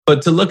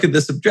But to look at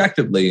this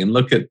objectively and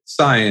look at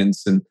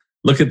science and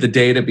look at the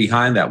data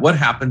behind that, what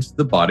happens to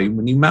the body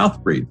when you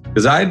mouth breathe?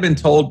 Because I had been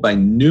told by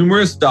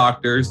numerous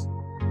doctors,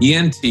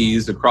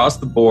 ENTs across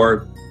the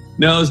board,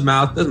 nose,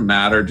 mouth, doesn't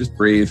matter, just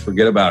breathe,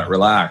 forget about it,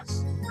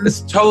 relax.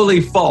 It's totally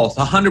false,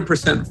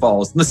 100%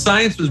 false. And the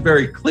science was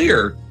very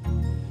clear.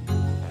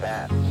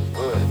 That's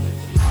good.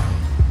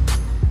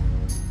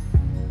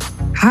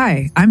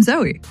 Hi, I'm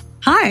Zoe.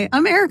 Hi,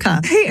 I'm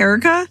Erica. Hey,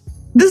 Erica.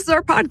 This is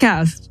our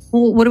podcast.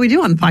 Well, what do we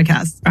do on the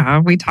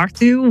podcast? We talk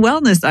to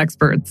wellness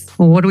experts.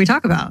 Well, what do we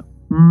talk about?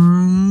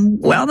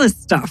 Wellness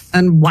stuff.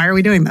 And why are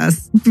we doing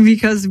this?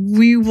 Because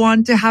we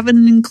want to have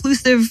an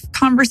inclusive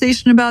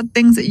conversation about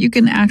things that you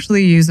can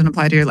actually use and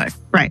apply to your life.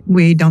 Right.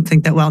 We don't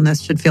think that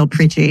wellness should feel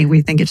preachy.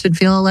 We think it should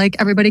feel like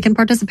everybody can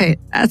participate.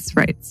 That's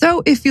right.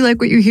 So if you like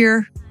what you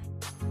hear,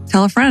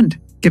 tell a friend.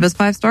 Give us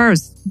 5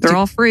 stars. They're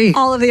all free.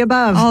 All of the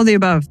above. All of the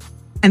above.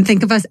 And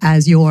think of us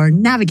as your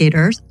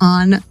navigators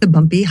on the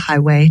bumpy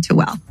highway to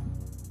well.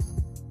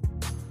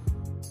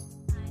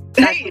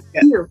 Hey,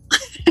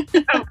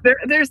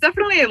 there's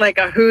definitely like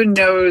a who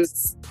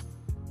knows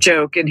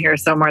joke in here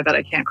somewhere that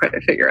I can't quite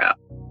figure out.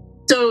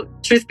 So,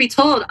 truth be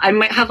told, I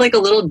might have like a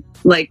little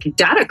like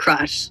data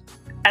crush.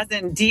 As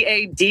in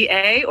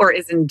DADA or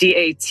as in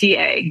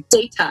DATA?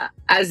 Data.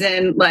 As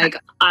in like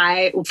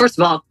first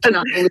of all,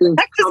 cannot believe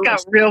that just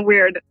got real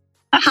weird.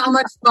 How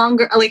much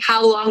longer, like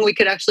how long we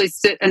could actually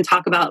sit and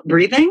talk about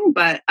breathing.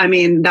 But I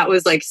mean, that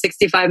was like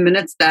 65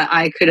 minutes that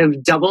I could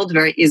have doubled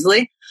very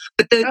easily.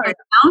 But the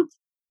amount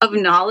of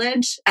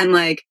knowledge and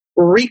like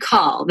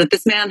recall that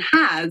this man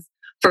has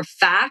for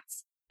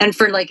facts and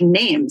for like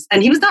names.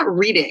 And he was not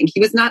reading. He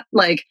was not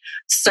like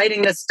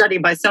citing this study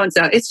by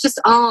so-and-so. It's just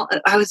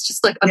I was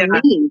just like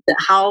amazed at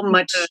how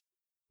much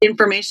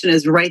information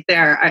is right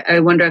there. I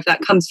wonder if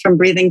that comes from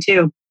breathing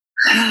too.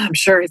 I'm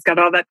sure he's got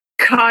all that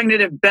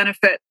cognitive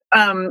benefit.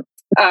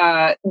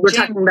 We're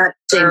talking about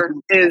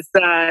James.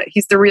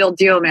 He's the real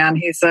deal, man.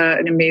 He's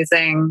an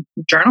amazing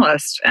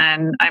journalist,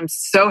 and I'm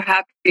so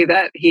happy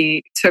that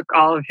he took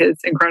all of his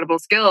incredible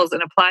skills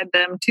and applied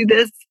them to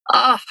this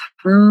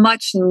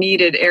much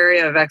needed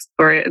area of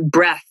exploration.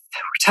 Breath.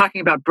 We're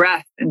talking about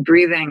breath and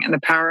breathing and the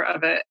power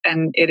of it,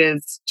 and it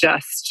is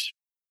just.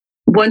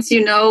 Once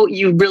you know,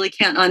 you really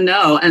can't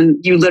unknow, and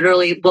you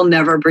literally will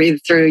never breathe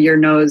through your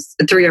nose,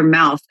 through your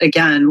mouth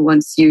again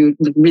once you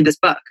read this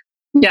book.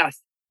 Yes.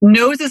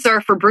 Noses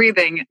are for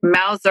breathing.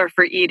 Mouths are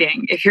for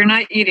eating. If you're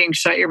not eating,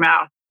 shut your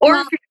mouth. Or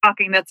if you're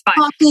talking, that's fine.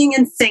 Talking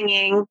and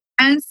singing.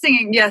 And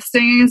singing. Yes,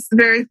 singing is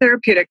very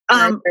therapeutic.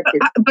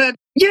 But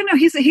you know,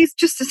 he's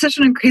just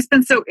he's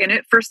been so in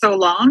it for so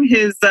long.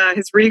 His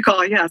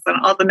recall, yes, on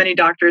all the many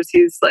doctors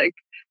he's like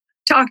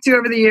talked to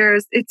over the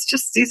years. It's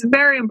just, he's a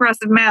very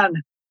impressive man.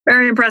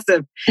 Very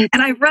impressive.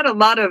 And I've read a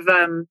lot of,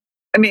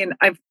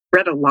 I've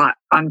read a lot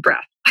on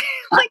breath.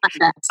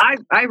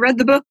 I read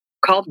the book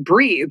called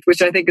Breathe, which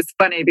I think is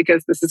funny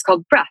because this is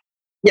called Breath.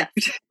 Yes.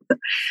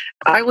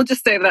 I will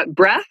just say that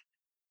Breath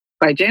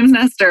by James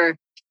Nestor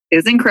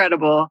is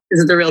incredible.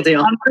 This is the real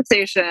deal.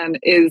 Conversation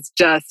is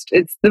just,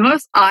 it's the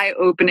most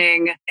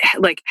eye-opening,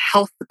 like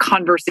health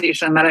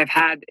conversation that I've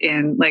had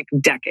in like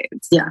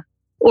decades. Yeah.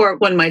 Or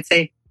one might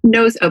say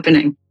nose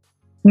opening.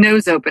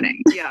 Nose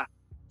opening. Yeah.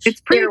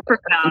 It's pretty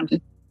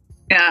profound.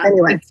 Yeah,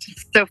 anyway. It's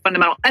just so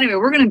fundamental. Anyway,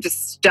 we're going to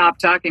just stop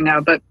talking now,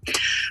 but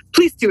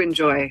please do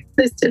enjoy.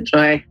 Please do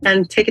enjoy.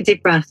 And take a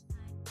deep breath.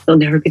 You'll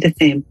never be the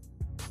same.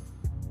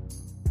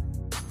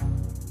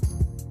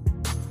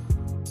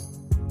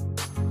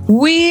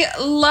 We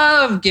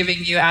love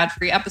giving you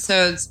ad-free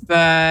episodes,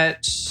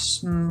 but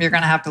you're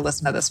going to have to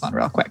listen to this one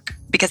real quick.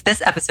 Because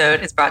this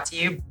episode is brought to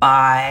you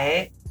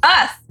by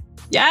us.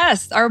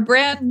 Yes, our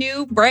brand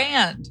new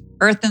brand,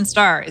 Earth and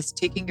Star, is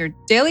taking your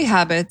daily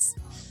habits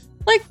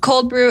like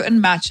cold brew and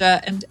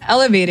matcha and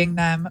elevating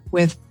them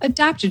with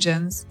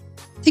adaptogens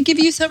to give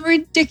you some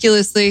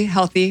ridiculously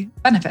healthy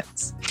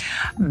benefits.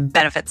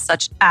 Benefits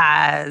such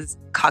as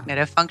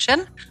cognitive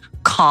function,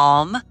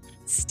 calm,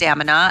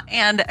 stamina,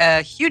 and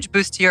a huge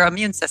boost to your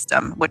immune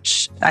system,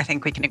 which I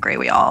think we can agree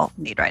we all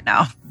need right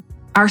now.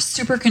 Our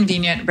super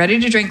convenient,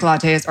 ready-to-drink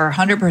lattes are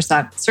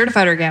 100%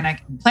 certified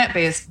organic and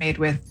plant-based, made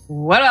with,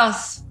 what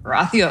else?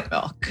 Frothy oat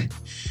milk.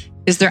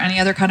 Is there any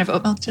other kind of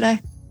oat milk today?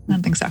 I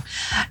don't think so.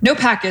 No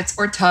packets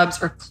or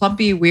tubs or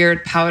clumpy,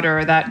 weird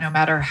powder that no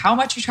matter how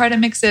much you try to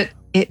mix it,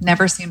 it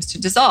never seems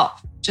to dissolve.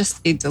 Just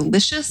a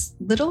delicious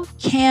little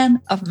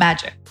can of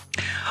magic.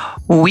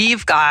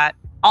 We've got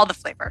all the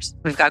flavors.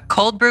 We've got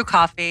cold brew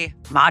coffee,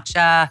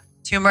 matcha,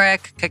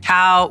 turmeric,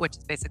 cacao, which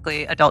is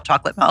basically adult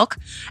chocolate milk.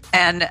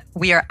 And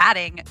we are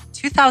adding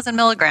 2,000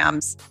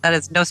 milligrams, that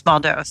is no small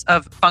dose,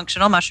 of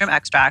functional mushroom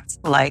extracts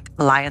like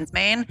lion's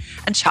mane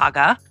and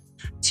chaga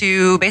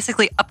to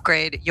basically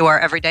upgrade your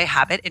everyday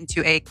habit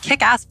into a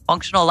kick-ass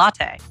functional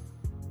latte.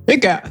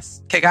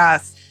 Kick-ass.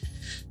 Kick-ass.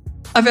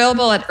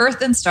 Available at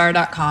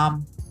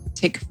earthandstar.com.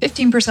 Take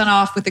 15%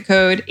 off with the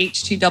code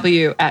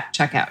HTW at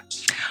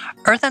checkout.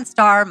 Earth and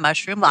Star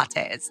mushroom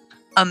lattes.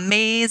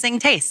 Amazing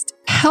taste.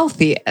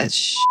 Healthy as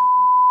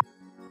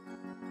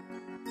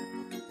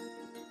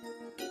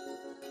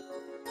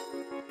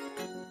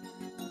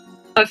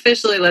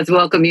officially, let's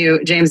welcome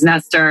you, James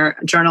Nestor,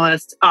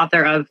 journalist,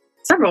 author of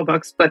several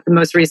books, but the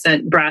most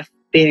recent, Breath,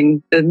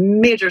 being the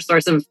major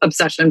source of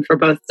obsession for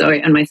both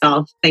Zoe and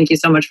myself. Thank you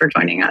so much for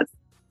joining us.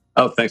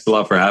 Oh, thanks a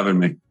lot for having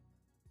me.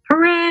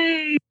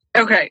 Hooray!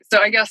 Okay, so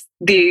I guess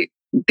the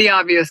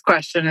obvious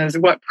question is,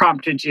 what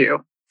prompted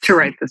you to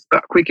write this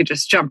book? We could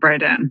just jump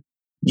right in.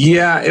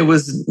 Yeah, it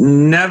was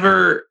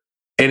never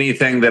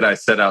anything that I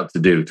set out to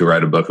do, to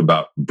write a book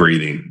about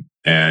breathing.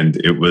 And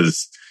it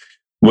was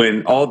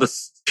when all the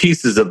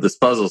pieces of this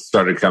puzzle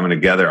started coming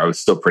together, I was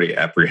still pretty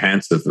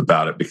apprehensive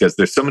about it because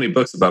there's so many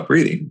books about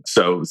breathing.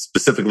 So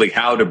specifically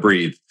how to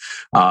breathe.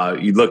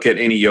 You look at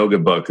any yoga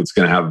book, it's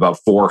going to have about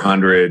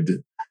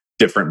 400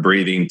 different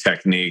breathing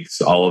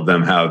techniques. All of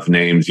them have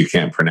names you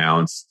can't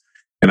pronounce.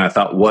 And I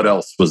thought, what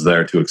else was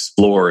there to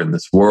explore in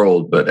this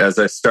world? But as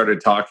I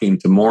started talking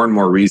to more and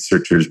more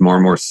researchers, more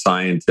and more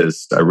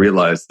scientists, I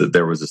realized that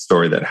there was a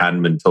story that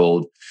hadn't been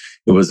told.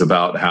 It was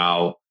about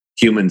how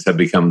humans have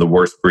become the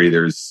worst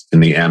breathers in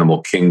the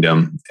animal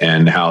kingdom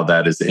and how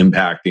that is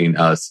impacting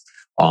us,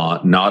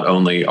 not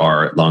only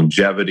our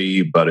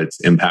longevity, but it's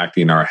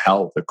impacting our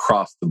health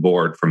across the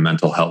board, from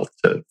mental health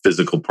to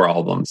physical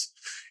problems.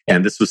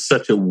 And this was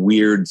such a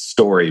weird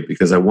story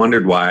because I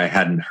wondered why I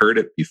hadn't heard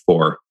it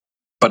before.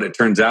 But it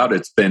turns out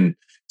it's been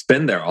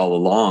there all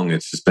along.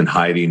 It's just been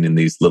hiding in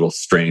these little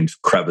strange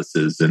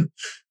crevices in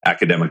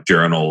academic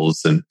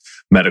journals and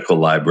medical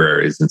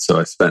libraries. And so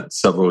I spent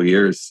several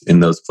years in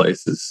those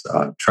places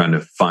trying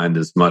to find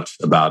as much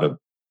about it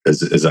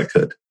as I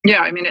could. Yeah,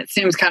 I mean, it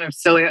seems kind of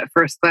silly at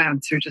first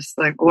glance. You're just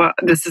like, well,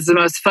 this is the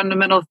most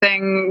fundamental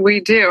thing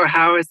we do.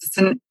 How is this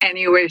in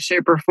any way,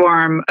 shape, or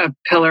form a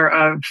pillar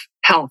of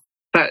health?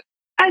 But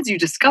as you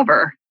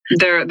discover,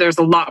 there's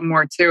a lot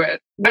more to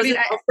it. Was it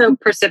also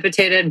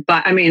precipitated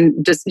by, I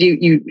mean, just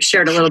you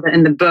shared a little bit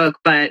in the book,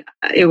 but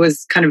it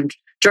was kind of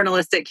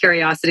journalistic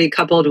curiosity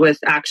coupled with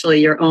actually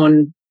your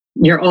own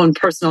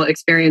personal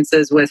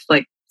experiences with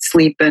like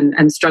sleep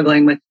and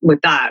struggling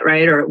with that,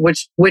 right? Or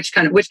which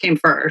came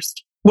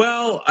first?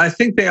 Well, I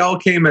think they all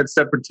came at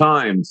separate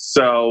times.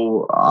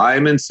 So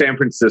I'm in San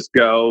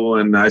Francisco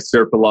and I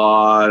surf a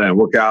lot and I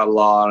work out a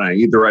lot and I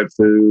eat the right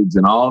foods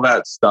and all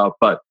that stuff.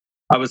 But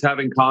I was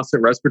having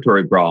constant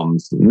respiratory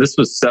problems. And this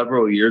was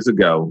several years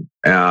ago.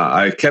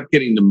 I kept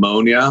getting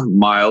pneumonia,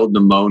 mild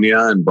pneumonia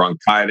and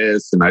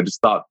bronchitis. And I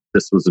just thought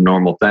this was a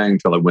normal thing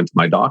until I went to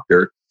my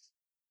doctor.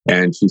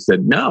 And she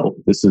said, no,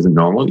 this isn't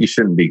normal. You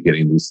shouldn't be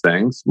getting these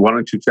things. Why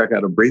don't you check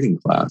out a breathing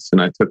class?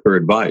 And I took her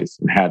advice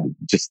and had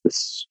just the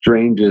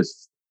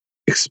strangest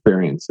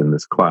experience in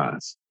this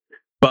class.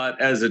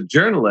 But as a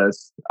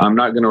journalist, I'm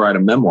not going to write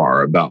a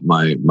memoir about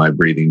my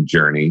breathing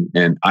journey.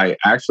 And I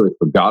actually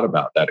forgot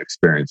about that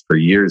experience for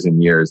years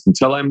and years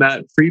until I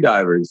met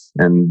freedivers.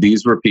 And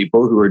these were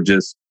people who were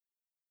just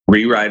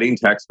rewriting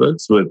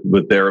textbooks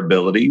with their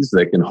abilities.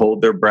 They can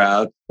hold their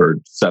breath for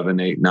 7,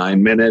 8,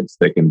 9 minutes.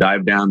 They can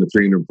dive down to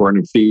 300,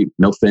 400 feet.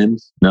 No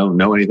fins,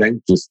 no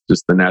anything, just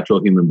the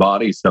natural human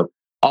body. So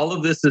all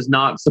of this is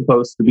not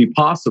supposed to be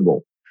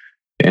possible.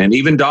 And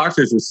even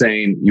doctors were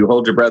saying, you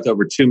hold your breath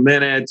over 2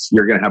 minutes,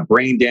 you're going to have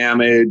brain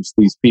damage.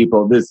 These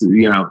people,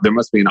 there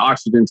must be an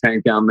oxygen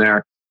tank down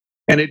there.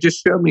 And it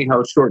just showed me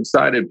how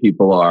short-sighted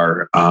people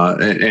are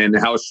and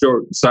how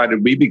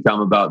short-sighted we become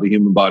about the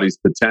human body's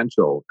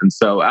potential. And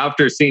so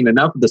after seeing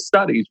enough of the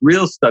studies,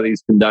 real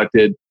studies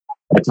conducted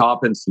at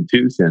top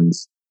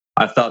institutions,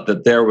 I thought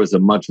that there was a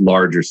much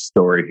larger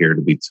story here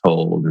to be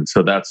told. And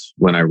so that's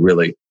when I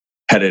really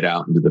headed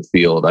out into the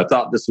field. I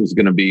thought this was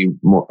going to be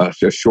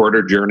a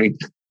shorter journey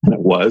than it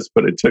was,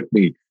 but it took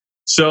me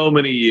so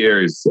many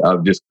years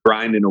of just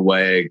grinding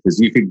away because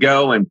you could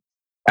go and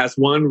ask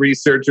one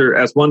researcher,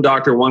 ask one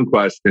doctor one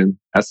question,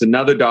 ask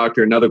another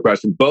doctor another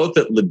question, both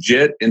at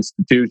legit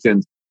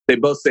institutions. They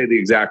both say the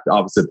exact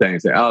opposite thing.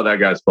 Say, oh, that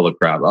guy's full of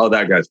crap. Oh,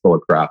 that guy's full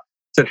of crap.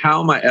 I said,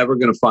 how am I ever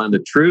going to find the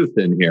truth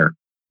in here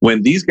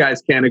when these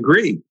guys can't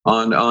agree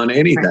on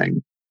anything?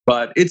 Right.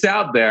 But it's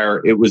out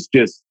there. It was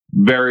just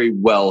very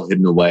well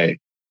hidden away,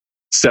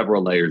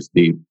 several layers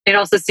deep. It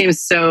also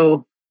seems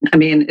so,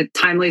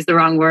 timely is the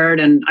wrong word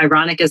and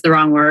ironic is the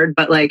wrong word,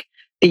 but like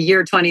the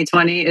year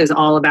 2020 is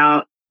all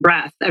about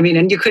breath.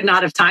 And you could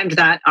not have timed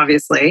that,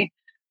 obviously,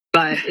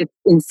 but it's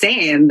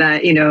insane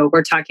that,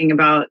 we're talking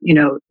about,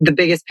 the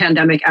biggest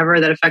pandemic ever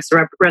that affects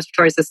the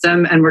respiratory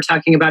system. And we're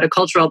talking about a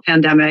cultural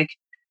pandemic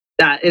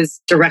that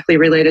is directly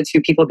related to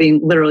people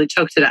being literally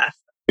choked to death.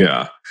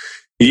 Yeah.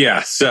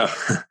 Yeah. So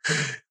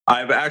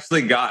I've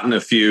actually gotten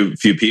a few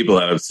people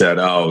that have said,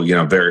 oh,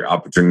 very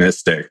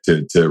opportunistic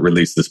to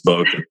release this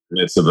book in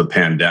the midst of a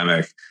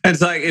pandemic. And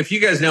it's like, if you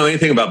guys know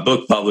anything about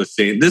book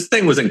publishing, this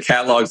thing was in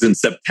catalogs in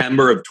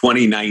September of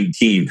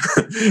 2019.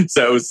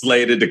 So it was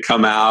slated to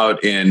come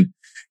out in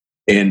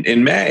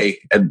May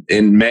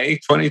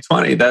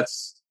 2020.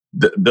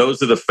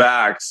 Those are the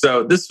facts.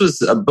 So this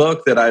was a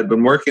book that I'd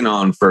been working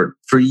on for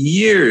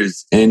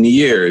years and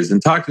years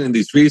and talking to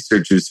these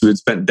researchers who had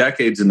spent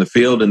decades in the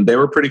field, and they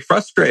were pretty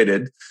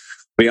frustrated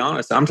be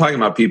honest, I'm talking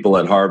about people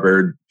at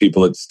Harvard,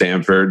 people at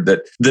Stanford,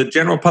 that the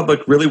general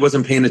public really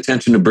wasn't paying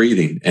attention to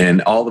breathing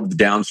and all of the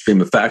downstream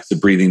effects of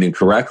breathing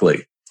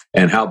incorrectly,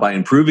 and how by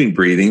improving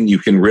breathing, you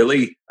can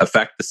really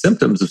affect the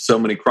symptoms of so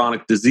many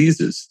chronic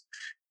diseases.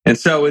 And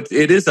so it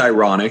is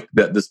ironic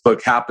that this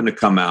book happened to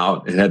come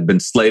out. It had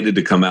been slated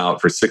to come out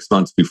for 6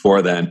 months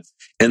before then,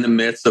 in the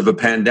midst of a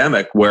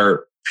pandemic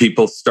where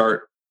people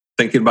start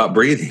thinking about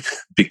breathing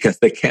because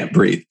they can't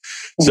breathe.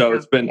 So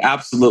it's been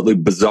absolutely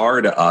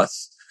bizarre to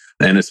us.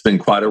 And it's been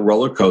quite a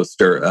roller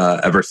coaster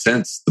ever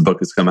since the book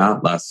has come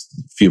out last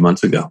few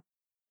months ago.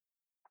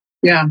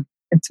 Yeah,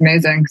 it's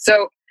amazing.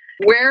 So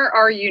where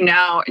are you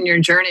now in your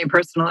journey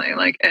personally?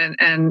 Like,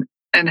 and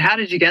how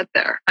did you get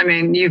there? I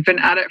mean, you've been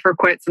at it for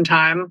quite some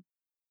time.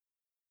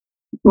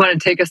 Want to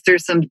take us through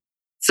some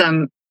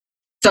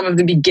of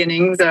the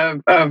beginnings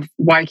of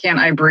why can't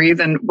I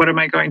breathe and what am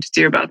I going to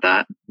do about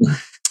that?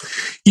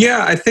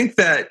 Yeah, I think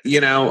that,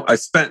 I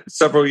spent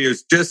several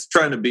years just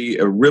trying to be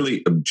a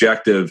really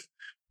objective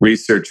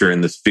researcher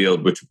in this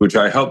field, which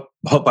I hope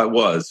I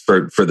was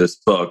for this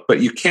book. But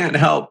you can't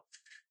help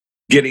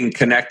getting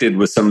connected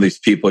with some of these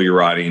people you're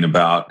writing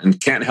about,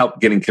 and can't help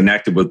getting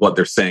connected with what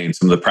they're saying,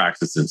 some of the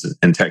practices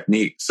and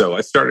techniques. So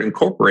I started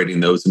incorporating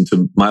those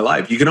into my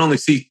life. You can only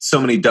see so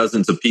many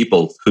dozens of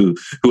people who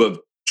have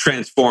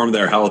transformed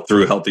their health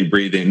through healthy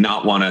breathing,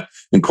 not want to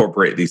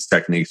incorporate these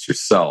techniques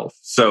yourself.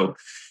 So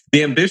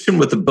the ambition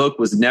with the book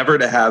was never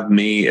to have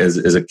me as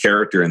a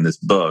character in this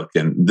book.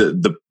 And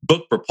the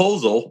book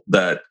proposal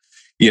that,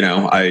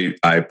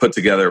 I put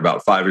together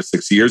about 5 or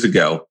 6 years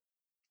ago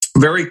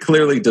very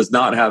clearly does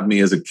not have me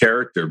as a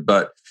character.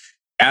 But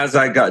as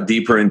I got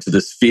deeper into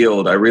this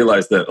field, I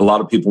realized that a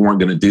lot of people weren't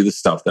going to do the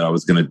stuff that I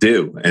was going to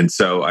do. And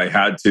so I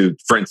had to,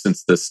 for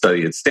instance, the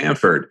study at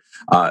Stanford,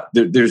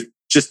 there's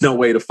just no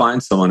way to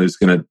find someone who's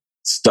going to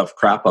stuff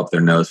crap up their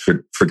nose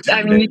for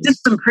 10 days. You did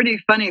some pretty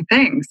funny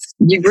things.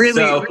 You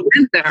really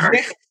went there.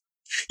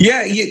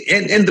 Yeah.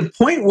 And the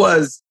point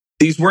was,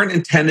 these weren't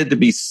intended to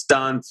be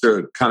stunts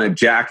or kind of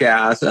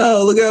jackass.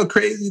 Oh, look how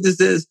crazy this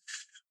is.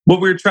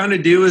 What we were trying to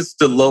do is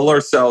to lull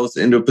ourselves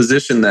into a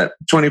position that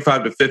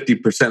 25 to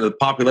 50% of the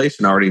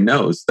population already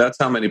knows. That's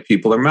how many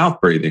people are mouth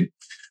breathing.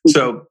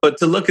 So, but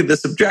to look at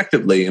this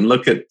objectively and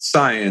look at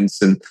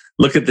science and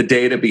look at the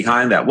data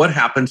behind that, what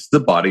happens to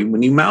the body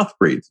when you mouth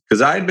breathe?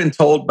 Because I had been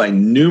told by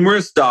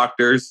numerous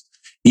doctors,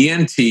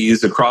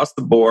 ENTs across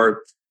the board,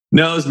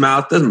 nose,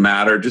 mouth, doesn't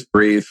matter, just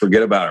breathe,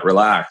 forget about it,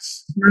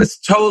 relax. It's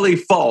totally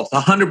false,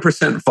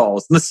 100%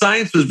 false. And the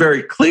science was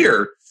very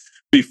clear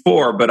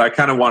before, but I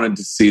kind of wanted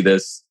to see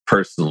this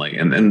personally.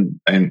 And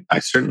I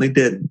certainly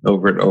did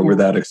over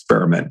that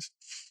experiment.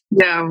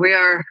 Yeah, we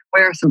are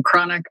some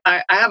chronic.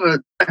 I have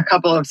a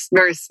couple of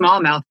very small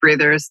mouth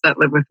breathers that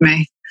live with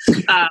me.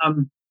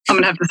 I'm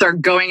going to have to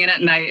start going in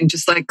at night and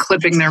just like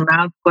clipping their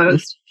mouth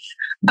closed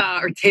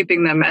or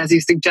taping them as you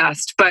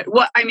suggest. But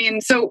what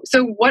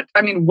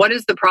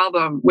is the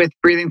problem with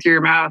breathing through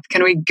your mouth?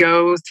 Can we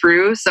go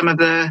through some of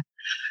the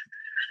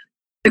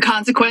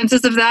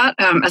consequences of that?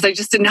 As I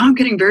just did, now I'm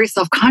getting very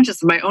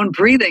self-conscious of my own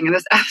breathing. And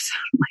this episode,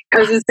 I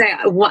was going to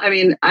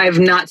say, I've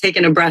not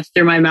taken a breath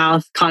through my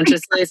mouth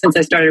consciously since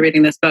I started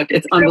reading this book.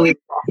 It's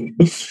unbelievable.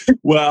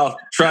 Well,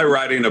 try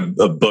writing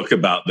a book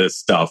about this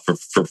stuff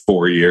for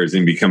 4 years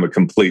and become a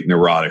complete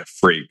neurotic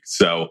freak.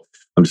 So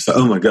I'm just like,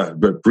 oh my God,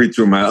 breathe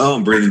through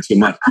I'm breathing too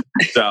much.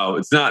 So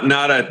it's not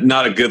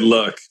a good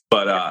look.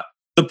 But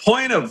the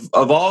point of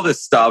all this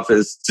stuff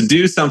is to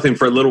do something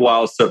for a little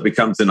while so it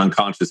becomes an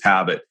unconscious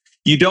habit.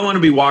 You don't want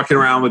to be walking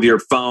around with your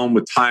phone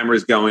with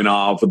timers going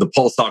off, with the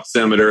pulse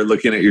oximeter,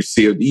 looking at your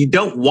CO. You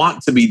don't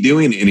want to be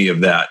doing any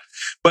of that.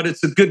 But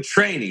it's a good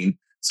training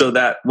so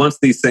that once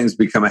these things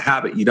become a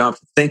habit, you don't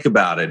have to think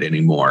about it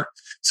anymore.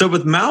 So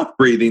with mouth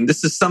breathing,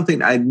 this is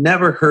something I'd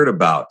never heard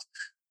about,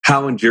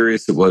 how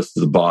injurious it was to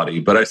the body.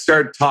 But I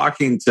started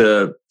talking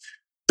to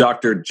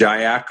Dr.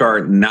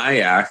 Jayakar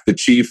Nayak, the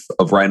chief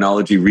of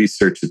rhinology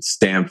research at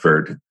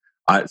Stanford.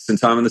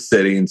 Since I'm in the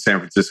city in San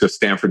Francisco,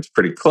 Stanford's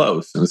pretty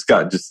close. And it's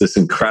got just this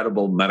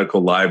incredible medical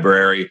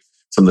library,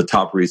 some of the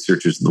top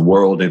researchers in the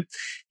world. And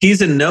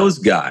he's a nose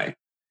guy.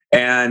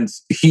 And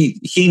he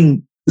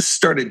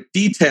started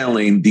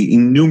detailing the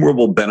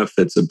innumerable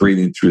benefits of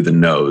breathing through the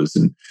nose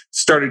and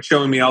started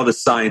showing me all the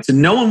science.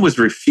 And no one was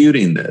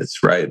refuting this,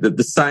 right? That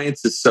the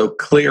science is so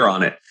clear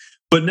on it.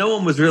 But no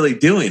one was really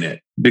doing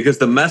it because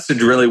the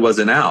message really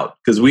wasn't out.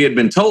 Because we had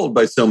been told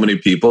by so many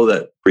people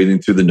that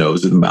breathing through the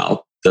nose or the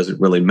mouth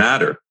doesn't really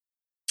matter.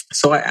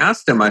 So I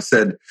asked him, I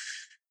said,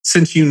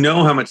 since you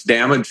know how much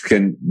damage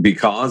can be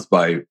caused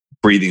by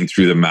breathing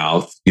through the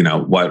mouth,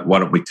 why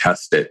don't we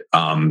test it?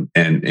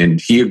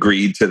 And he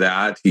agreed to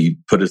that. He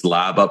put his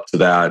lab up to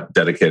that,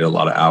 dedicated a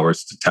lot of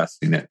hours to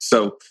testing it.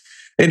 So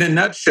in a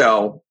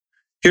nutshell,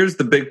 here's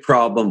the big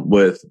problem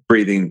with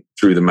breathing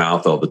through the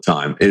mouth all the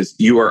time is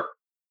you are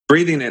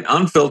breathing in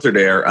unfiltered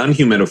air,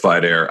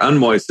 unhumidified air,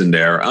 unmoistened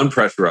air,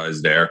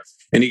 unpressurized air,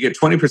 and you get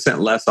 20%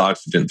 less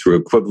oxygen through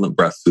equivalent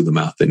breaths through the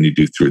mouth than you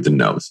do through the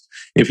nose.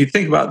 If you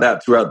think about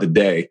that throughout the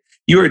day,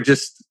 you are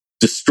just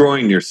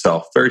destroying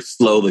yourself very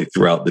slowly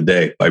throughout the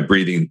day by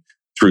breathing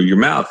through your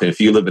mouth. And if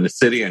you live in a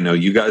city, I know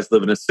you guys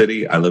live in a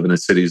city, I live in a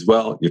city as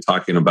well. You're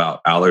talking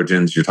about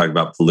allergens, you're talking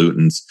about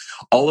pollutants.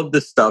 All of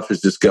this stuff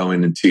is just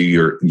going into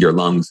your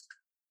lungs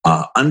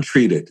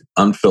untreated,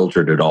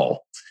 unfiltered at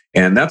all.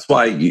 And that's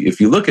why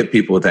if you look at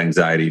people with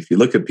anxiety, if you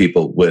look at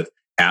people with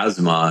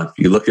asthma,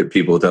 if you look at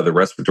people with other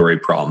respiratory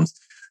problems,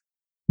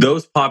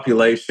 those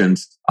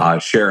populations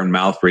share in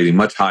mouth breathing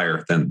much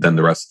higher than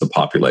the rest of the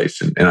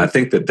population. And I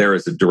think that there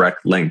is a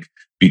direct link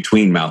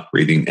between mouth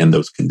breathing and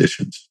those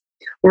conditions.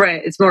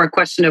 Right. It's more a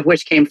question of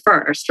which came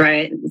first,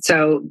 right?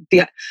 So,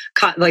 I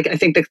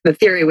think the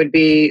theory would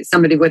be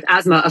somebody with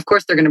asthma, of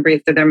course, they're going to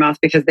breathe through their mouth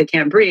because they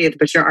can't breathe,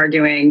 but you're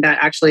arguing that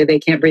actually they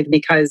can't breathe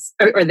because,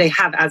 or they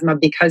have asthma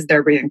because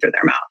they're breathing through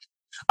their mouth.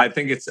 I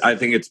think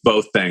it's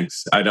both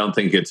things. I don't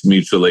think it's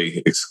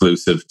mutually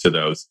exclusive to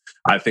those.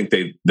 I think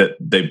they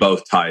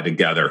both tie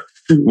together.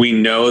 Mm-hmm. We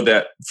know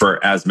that for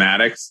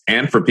asthmatics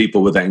and for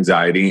people with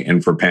anxiety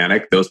and for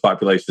panic, those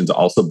populations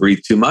also breathe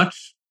too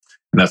much.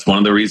 And that's one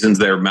of the reasons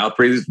they're mouth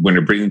breathers. When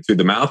you're breathing through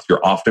the mouth,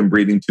 you're often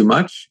breathing too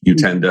much. You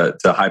tend to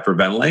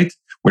hyperventilate.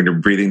 When you're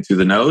breathing through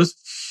the nose,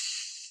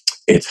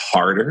 it's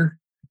harder.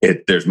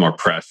 There's more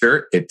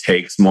pressure. It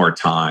takes more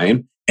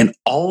time. And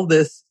all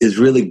this is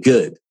really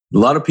good. A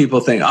lot of people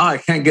think, I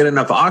can't get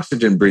enough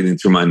oxygen breathing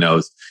through my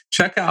nose.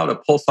 Check out a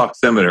pulse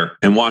oximeter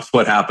and watch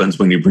what happens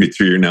when you breathe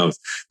through your nose.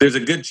 There's a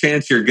good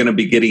chance you're going to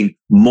be getting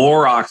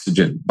more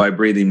oxygen by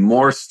breathing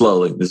more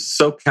slowly. This is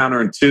so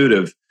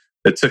counterintuitive.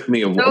 It took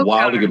me a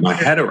while to get my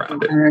head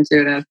around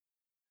it.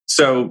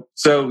 So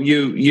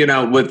you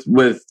know,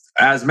 with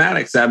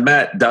asthmatics, I've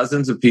met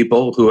dozens of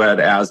people who had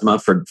asthma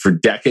for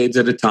decades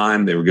at a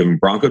time. They were given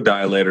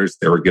bronchodilators.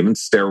 They were given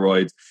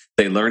steroids.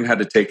 They learned how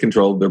to take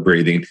control of their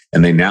breathing,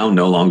 and they now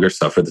no longer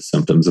suffer the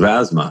symptoms of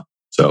asthma.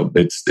 So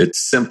it's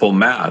simple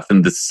math,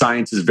 and the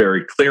science is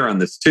very clear on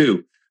this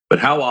too. But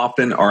how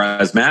often are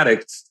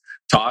asthmatics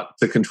taught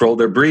to control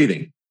their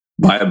breathing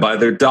by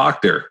their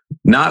doctor?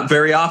 Not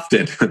very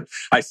often.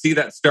 I see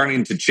that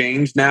starting to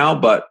change now,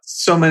 but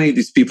so many of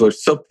these people are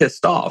so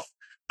pissed off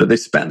that they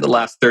spent the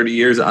last 30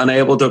 years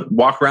unable to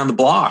walk around the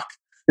block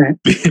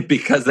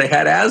because they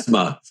had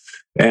asthma.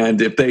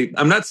 And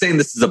I'm not saying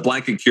this is a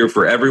blanket cure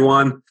for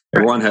everyone.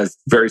 Everyone has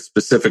very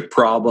specific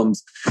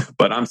problems,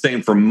 but I'm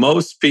saying for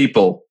most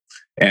people,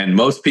 and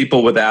most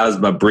people with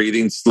asthma,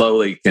 breathing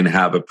slowly can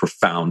have a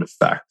profound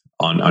effect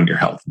on your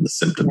health and the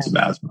symptoms of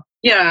asthma.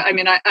 Yeah, I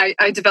mean,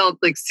 I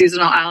developed like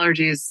seasonal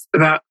allergies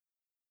about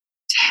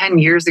 10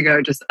 years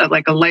ago, just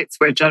like a light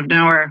switch out of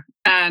nowhere.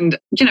 And,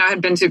 you know, I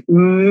had been to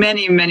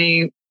many,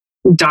 many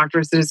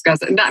doctors to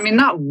discuss it. I mean,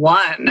 not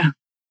one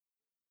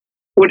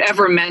would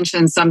ever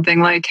mention something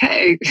like,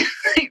 hey,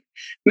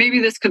 maybe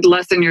this could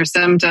lessen your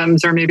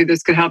symptoms, or maybe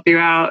this could help you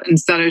out.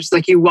 Instead of just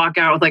like you walk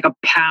out with like a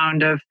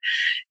pound of,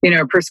 you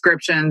know,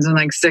 prescriptions and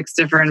like 6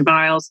 different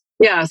vials.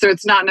 Yeah. So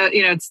it's not,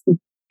 you know, it's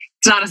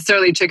not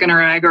necessarily chicken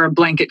or egg or a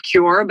blanket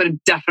cure, but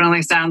it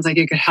definitely sounds like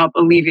it could help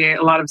alleviate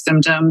a lot of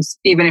symptoms,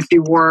 even if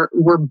you were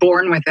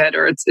born with it,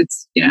 or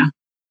it's, you know.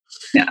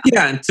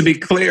 Yeah, and to be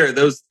clear,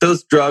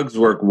 those drugs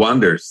work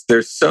wonders.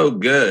 They're so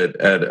good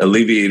at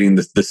alleviating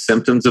the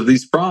symptoms of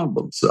these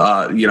problems.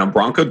 You know,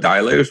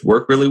 bronchodilators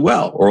work really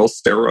well. Oral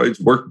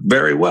steroids work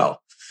very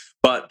well.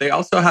 But they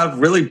also have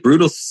really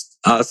brutal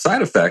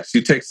side effects.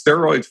 You take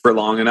steroids for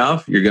long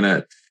enough, you're going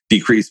to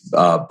decrease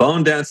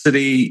bone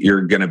density.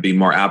 You're going to be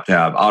more apt to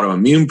have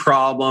autoimmune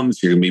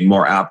problems. You're going to be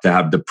more apt to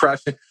have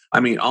depression. I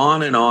mean,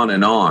 on and on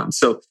and on.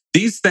 So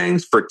these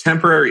things for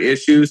temporary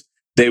issues,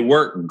 they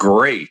work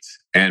great.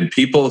 And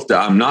people,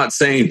 I'm not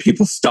saying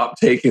people stop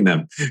taking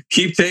them,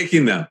 keep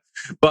taking them.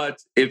 But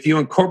if you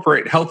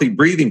incorporate healthy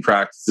breathing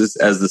practices,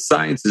 as the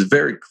science is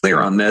very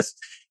clear on this,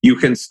 you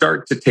can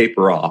start to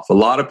taper off. A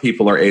lot of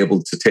people are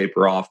able to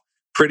taper off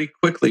pretty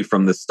quickly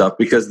from this stuff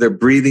because they're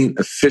breathing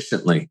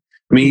efficiently.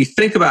 I mean, you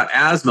think about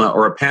asthma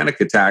or a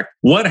panic attack,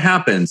 what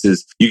happens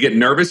is you get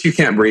nervous, you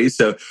can't breathe.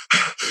 So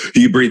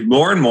you breathe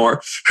more and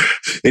more,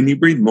 and you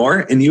breathe more,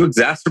 and you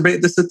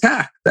exacerbate this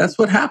attack. That's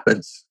what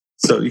happens.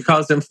 So you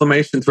cause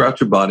inflammation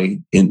throughout your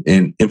body and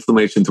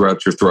inflammation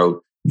throughout your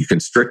throat. You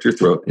constrict your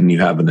throat and you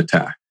have an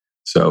attack.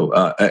 So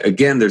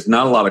again, there's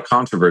not a lot of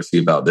controversy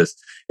about this.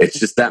 It's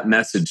just that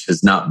message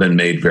has not been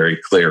made very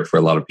clear for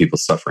a lot of people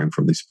suffering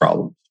from these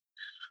problems.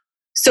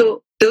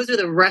 So those are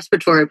the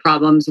respiratory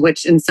problems,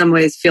 which in some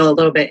ways feel a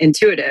little bit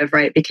intuitive,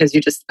 right? Because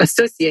you just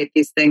associate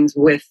these things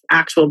with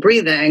actual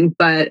breathing.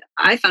 But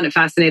I found it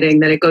fascinating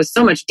that it goes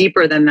so much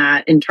deeper than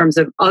that in terms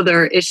of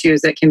other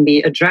issues that can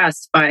be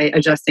addressed by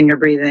adjusting your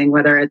breathing,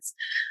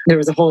 there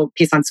was a whole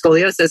piece on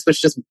scoliosis,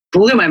 which just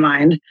blew my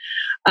mind.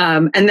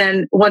 And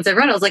then once I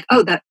read it, I was like,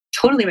 oh, that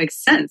totally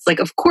makes sense. Like,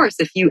 of course,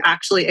 if you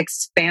actually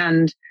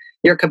expand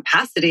your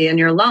capacity in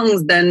your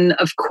lungs, then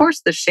of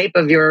course the shape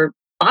of your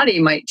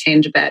body might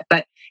change a bit.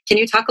 But can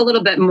you talk a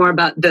little bit more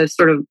about the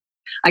sort of,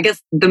 I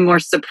guess, the more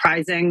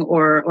surprising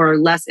or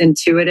less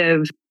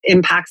intuitive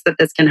impacts that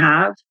this can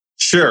have?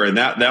 Sure. And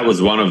that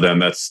was one of them.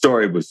 That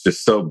story was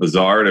just so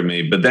bizarre to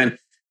me. But then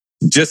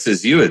just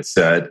as you had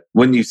said,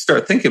 when you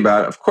start thinking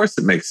about it, of course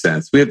it makes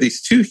sense. We have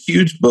these two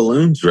huge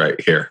balloons right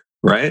here,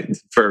 right?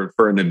 For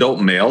an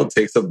adult male, it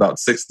takes up about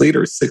 6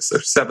 liters, 6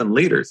 or 7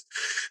 liters.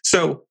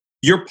 So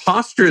your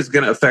posture is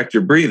going to affect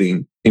your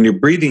breathing, and your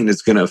breathing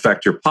is going to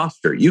affect your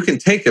posture. You can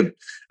take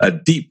a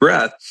deep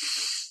breath,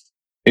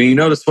 and you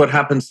notice what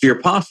happens to your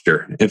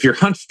posture. If you're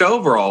hunched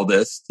over all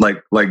this,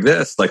 like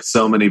this, like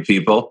so many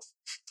people,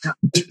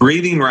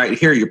 breathing right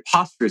here, your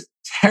posture is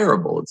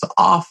terrible. It's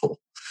awful.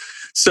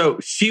 So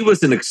she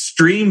was an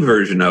extreme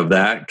version of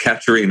that,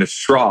 Katerina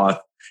Schroth.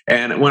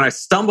 And when I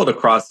stumbled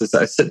across this,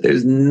 I said,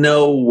 there's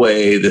no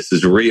way this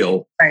is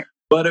real. Right.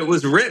 But it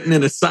was written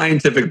in a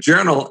scientific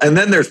journal. And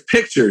then there's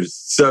pictures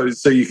so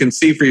you can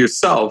see for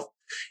yourself.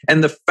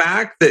 And the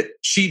fact that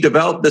she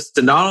developed this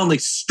to not only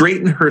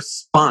straighten her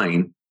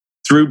spine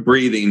through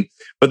breathing,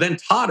 but then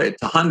taught it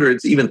to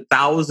hundreds, even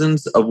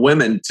thousands of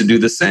women to do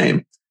the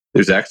same.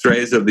 There's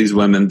x-rays of these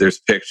women, there's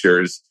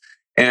pictures.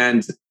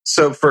 And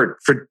so for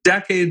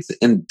decades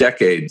and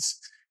decades,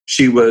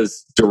 she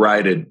was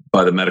derided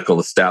by the medical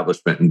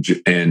establishment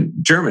in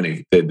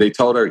Germany. They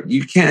told her,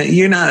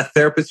 you're not a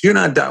therapist, you're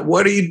not,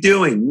 what are you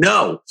doing?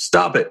 No,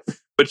 stop it.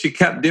 But she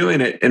kept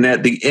doing it. And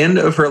at the end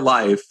of her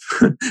life,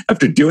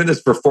 after doing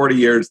this for 40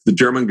 years, the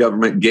German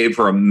government gave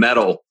her a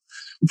medal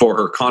for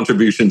her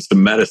contributions to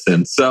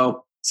medicine.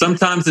 So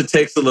sometimes it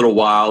takes a little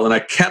while. And I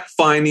kept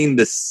finding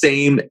the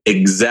same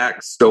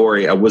exact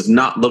story. I was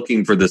not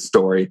looking for this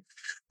story.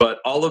 But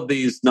all of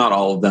these, not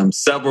all of them,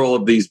 several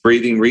of these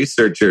breathing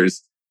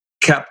researchers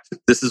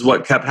this is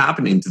what kept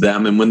happening to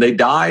them. And when they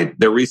died,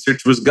 their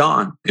research was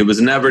gone. It was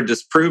never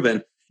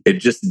disproven. It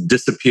just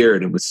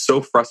disappeared. It was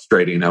so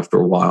frustrating after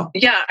a while.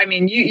 Yeah. I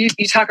mean, you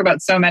talk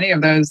about so many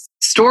of those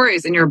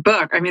stories in your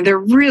book. I mean, they're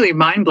really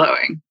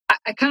mind-blowing.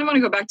 I kind of want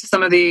to go back to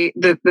some of the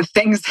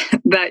things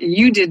that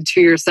you did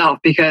to yourself,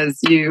 because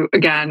you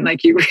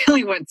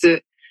really went to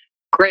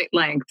great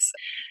lengths.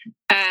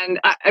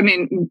 And I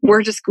mean,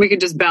 we could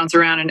just bounce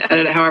around and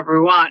edit it however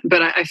we want.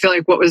 But I feel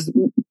like what was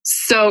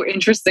so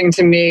interesting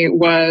to me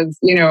was,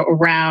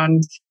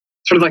 around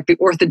sort of like the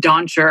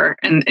orthodonture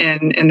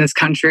in this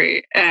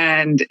country,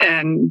 and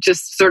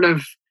just sort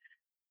of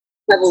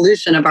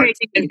evolution of our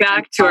taking it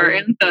back to our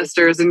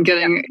ancestors and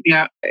getting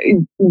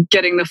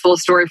the full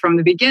story from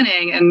the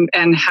beginning,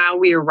 and how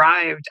we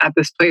arrived at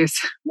this place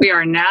we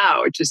are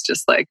now, which is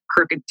just like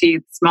crooked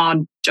teeth,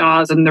 small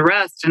jaws, and the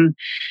rest, and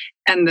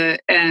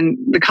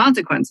the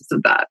consequences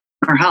of that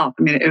for health.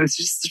 I mean, it was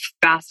just a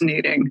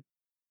fascinating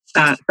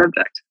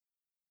subject.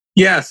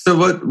 Yeah.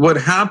 So what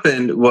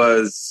happened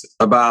was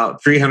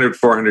about 300,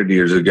 400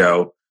 years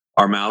ago,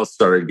 our mouths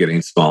started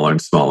getting smaller and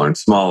smaller and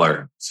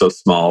smaller, so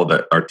small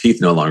that our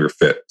teeth no longer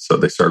fit. So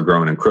they started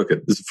growing and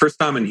crooked. This is the first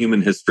time in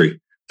human history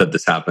that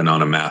this happened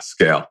on a mass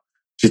scale.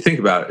 If you think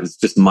about it, it's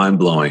just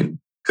mind-blowing,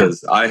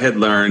 because I had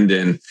learned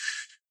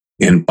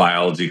in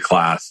biology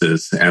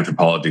classes,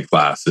 anthropology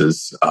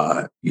classes,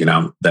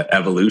 that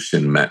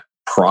evolution meant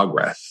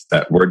progress,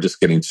 that we're just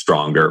getting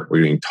stronger,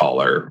 we're getting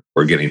taller,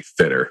 we're getting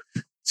fitter.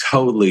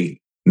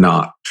 Totally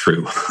not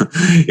true.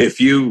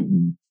 If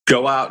you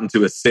go out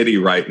into a city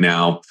right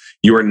now,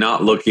 you are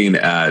not looking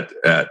at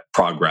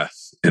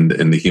progress in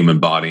the human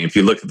body. If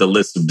you look at the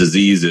list of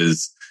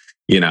diseases,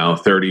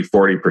 30,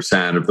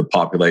 40% of the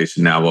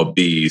population now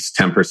obese,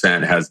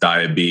 10% has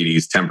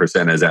diabetes,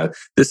 10% has that.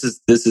 This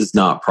is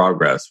not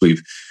progress.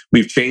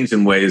 We've changed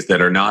in ways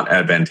that are not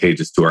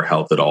advantageous to our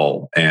health at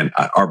all. And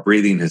our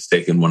breathing has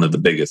taken one of the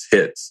biggest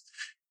hits.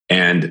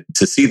 And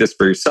to see this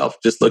for yourself,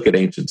 just look at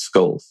ancient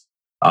skulls.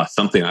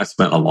 Something I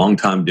spent a long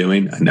time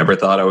doing. I never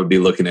thought I would be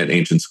looking at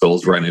ancient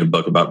skulls, writing a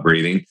book about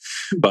breathing.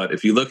 But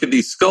if you look at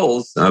these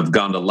skulls, I've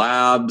gone to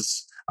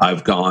labs,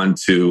 I've gone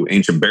to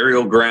ancient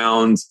burial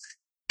grounds.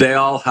 They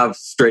all have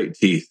straight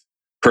teeth.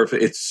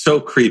 Perfect. It's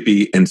so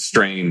creepy and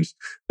strange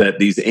that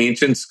these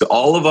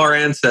all of our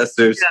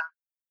ancestors,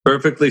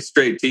 perfectly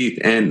straight teeth.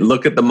 And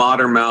look at the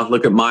modern mouth,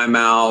 look at my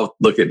mouth,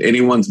 look at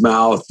anyone's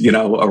mouth,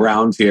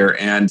 around here.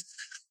 And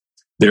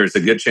there's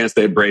a good chance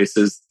they had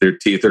braces, their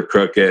teeth are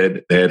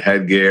crooked, they had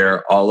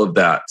headgear, all of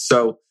that.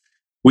 So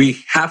we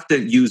have to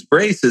use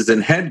braces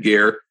and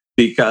headgear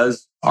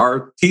because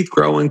our teeth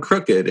grow in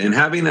crooked, and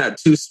having that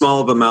too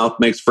small of a mouth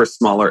makes for a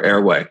smaller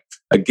airway.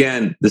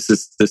 Again, this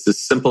is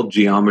simple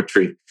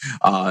geometry,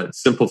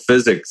 simple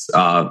physics,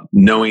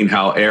 knowing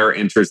how air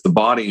enters the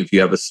body. If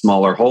you have a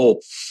smaller hole,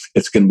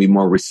 it's going to be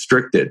more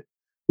restricted.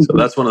 So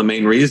that's one of the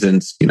main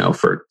reasons,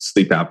 for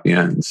sleep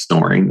apnea and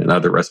snoring and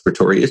other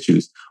respiratory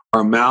issues.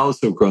 Our mouths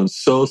have grown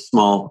so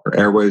small, our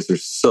airways are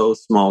so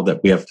small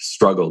that we have to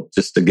struggle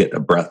just to get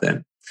a breath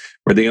in.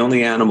 We're the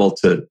only animal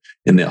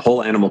in the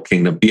whole animal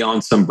kingdom,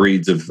 beyond some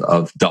breeds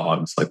of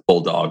dogs, like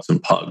bulldogs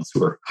and pugs,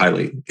 who are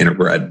highly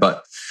interbred,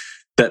 but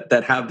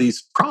that have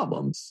these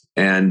problems.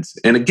 And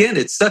again,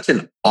 it's such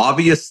an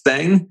obvious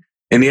thing,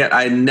 and yet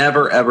I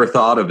never, ever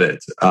thought of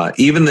it.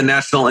 Even the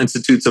National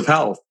Institutes of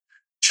Health,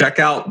 check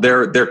out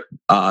the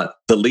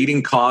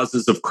leading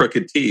causes of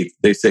crooked teeth.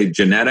 They say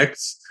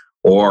genetics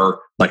or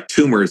like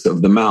tumors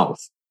of the mouth.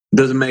 It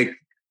doesn't make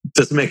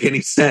Doesn't make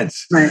any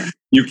sense. Right.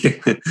 You can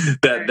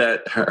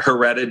that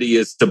heredity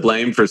is to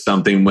blame for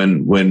something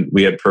when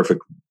we had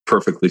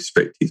perfectly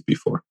straight teeth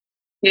before.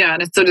 Yeah,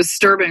 and it's so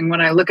disturbing when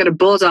I look at a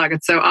bulldog.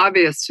 It's so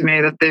obvious to me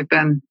that they've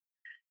been,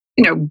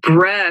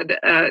 bred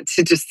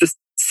to just this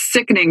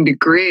sickening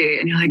degree,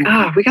 and you're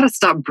like, we got to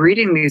stop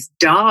breeding these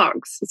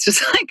dogs. It's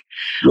just like,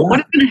 what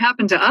is going to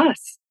happen to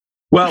us?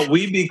 Well,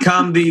 we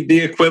become the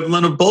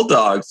equivalent of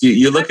bulldogs.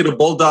 You look at a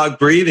bulldog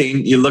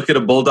breathing, you look at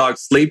a bulldog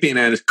sleeping,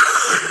 and it's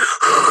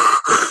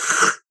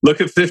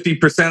look at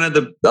 50%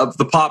 of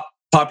the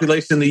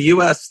population in the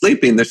U.S.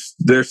 sleeping.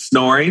 They're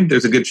snoring.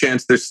 There's a good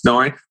chance they're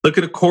snoring. Look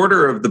at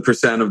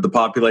 1/4% of the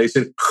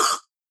population.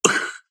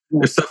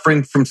 They're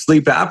suffering from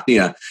sleep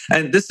apnea,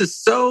 and this is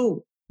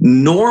so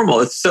normal.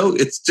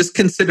 It's just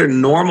considered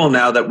normal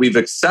now that we've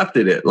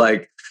accepted it.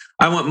 Like,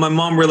 my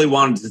mom really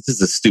wanted. This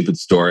is a stupid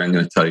story. I'm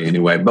going to tell you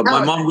anyway. But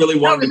my mom really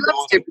wanted to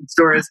go. Stupid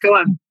stories. Go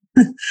on.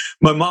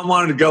 My mom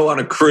wanted to go on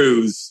a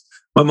cruise.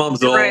 My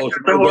mom's old. Right. She wanted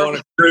to go on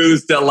a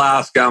cruise to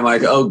Alaska. I'm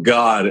like, oh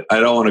God, I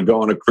don't want to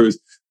go on a cruise.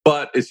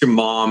 But it's your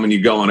mom, and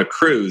you go on a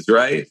cruise,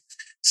 right?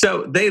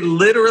 So they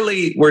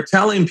literally were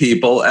telling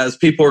people as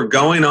people were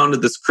going onto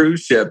this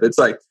cruise ship, it's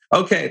like,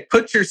 okay,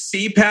 put your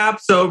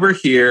CPAPs over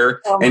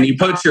here, and you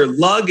put your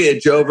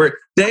luggage over.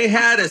 They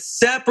had a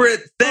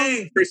separate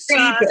thing for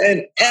CPAP,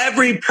 and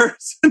every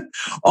person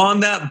on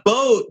that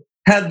boat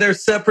had their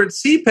separate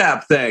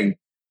CPAP thing.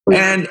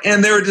 And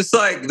they were just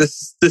like,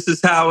 this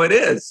is how it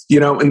is.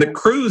 In the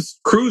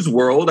cruise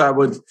world,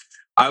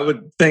 I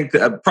would think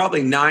that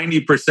probably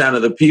 90%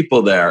 of the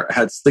people there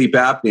had sleep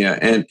apnea.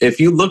 And if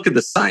you look at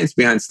the science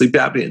behind sleep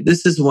apnea,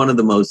 this is one of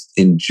the most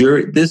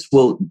enduring. This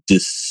will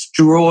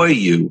destroy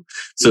you.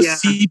 So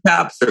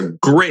CPAPs are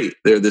great.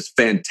 They're this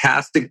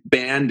fantastic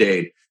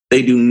Band-Aid.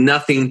 They do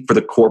nothing for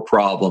the core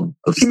problem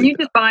of sleep. Can you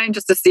define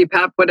just a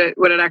CPAP, what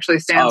it actually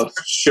stands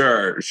for?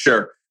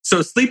 Sure.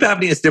 So sleep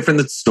apnea is different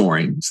than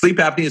snoring. Sleep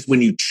apnea is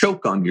when you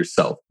choke on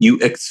yourself. You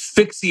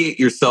asphyxiate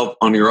yourself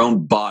on your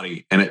own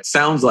body. And it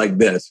sounds like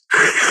this.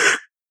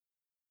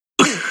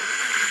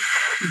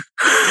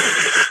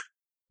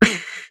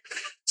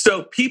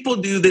 So people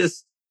do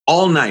this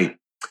all night.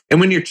 And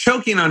when you're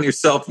choking on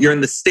yourself, you're in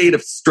the state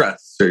of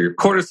stress. So your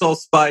cortisol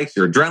spikes,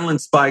 your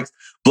adrenaline spikes,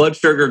 blood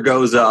sugar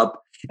goes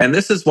up. And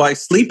this is why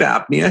sleep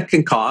apnea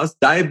can cause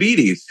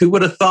diabetes. Who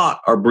would have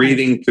thought our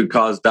breathing could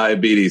cause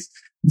diabetes?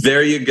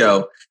 There you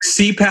go.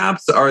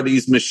 CPAPs are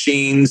these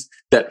machines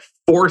that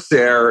force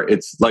air.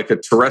 It's like a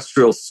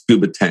terrestrial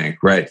scuba tank,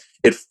 right?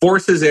 It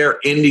forces air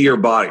into your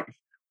body.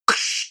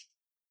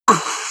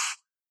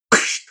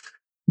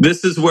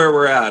 This is where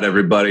we're at,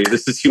 everybody.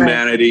 This is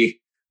humanity.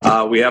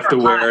 We have to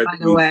wear. By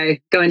the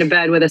way, going to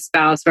bed with a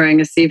spouse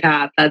wearing a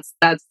CPAP. That's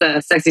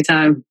the sexy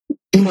time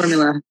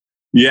formula.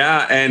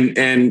 Yeah, and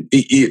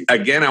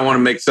again, I want to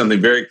make something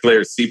very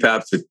clear.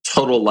 CPAPs are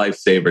total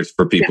lifesavers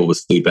for people with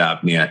sleep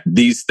apnea.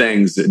 These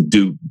things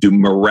do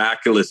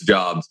miraculous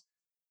jobs.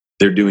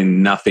 They're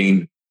doing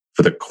nothing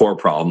for the core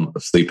problem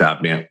of sleep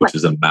apnea, which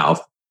is a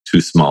mouth too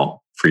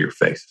small for your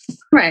face.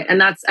 Right, and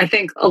that's, I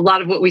think, a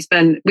lot of what we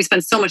spend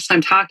so much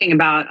time talking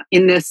about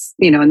in this,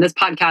 in this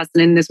podcast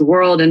and in this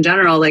world in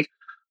general. Like,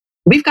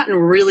 we've gotten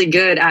really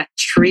good at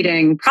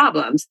treating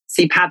problems.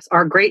 CPAPs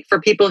are great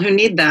for people who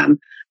need them.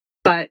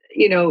 But,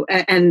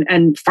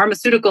 and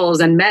pharmaceuticals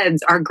and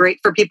meds are great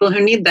for people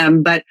who need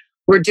them. But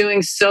we're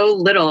doing so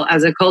little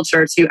as a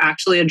culture to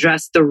actually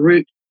address the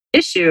root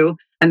issue.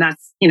 And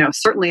that's,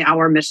 certainly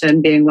our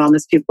mission, being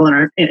wellness people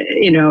and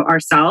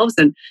ourselves.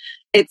 And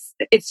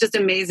it's just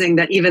amazing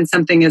that even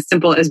something as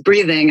simple as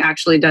breathing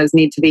actually does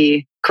need to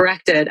be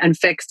corrected and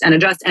fixed and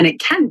addressed. And it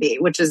can be,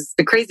 which is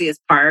the craziest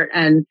part.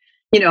 And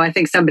I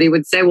think somebody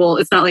would say, well,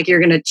 it's not like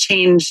you're going to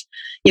change,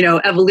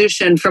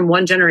 evolution from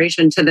one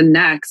generation to the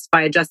next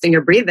by adjusting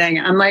your breathing.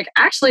 I'm like,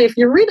 actually, if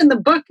you're reading the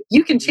book,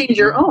 you can change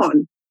your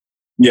own.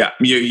 Yeah,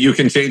 you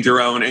can change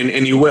your own,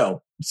 and you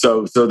will.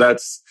 So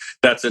that's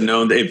a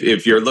known.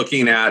 If you're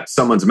looking at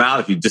someone's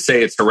mouth, if you just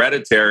say it's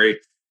hereditary.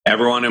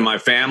 Everyone in my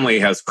family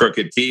has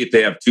crooked teeth.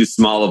 They have too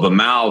small of a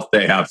mouth.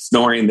 They have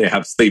snoring. They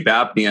have sleep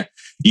apnea.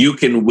 You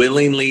can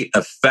willingly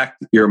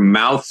affect your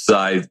mouth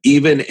size,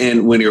 even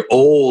when you're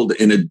old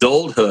in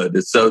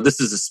adulthood. So this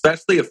is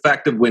especially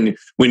effective when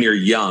you're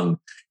young.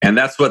 And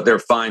that's what they're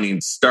finding.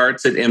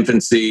 Starts at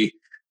infancy,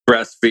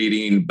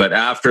 breastfeeding. But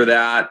after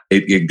that,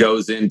 it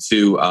goes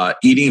into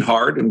eating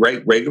hard and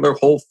regular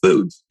whole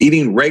foods.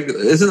 Eating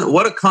regular, isn't it?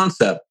 What a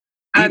concept.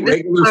 Eat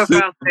regular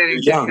food when you're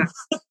young.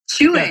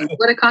 Chewing,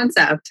 what a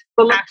concept.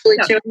 Actually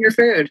chewing your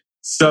food.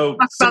 Talk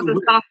about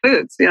the soft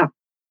foods, yeah.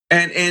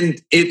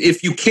 And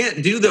if you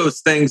can't do those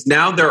things,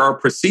 now there are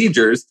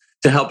procedures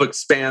to help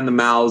expand the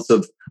mouths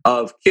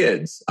of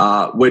kids,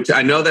 which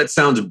I know that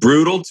sounds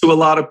brutal to a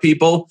lot of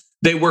people.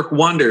 They work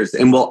wonders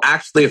and will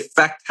actually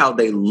affect how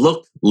they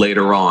look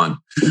later on.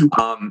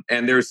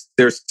 And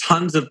there's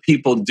tons of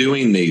people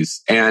doing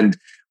these. And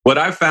what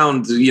I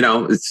found,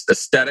 it's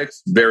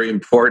aesthetics, very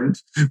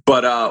important.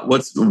 But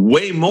what's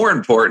way more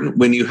important,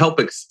 when you help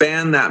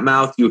expand that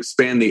mouth, you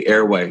expand the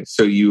airway.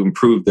 So you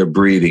improve their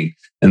breathing.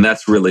 And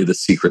that's really the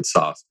secret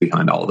sauce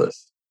behind all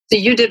this. So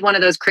you did one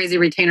of those crazy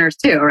retainers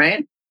too,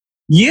 right?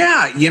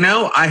 Yeah.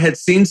 I had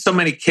seen so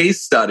many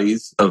case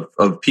studies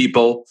of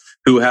people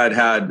who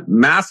had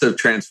massive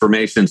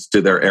transformations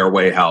to their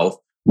airway health,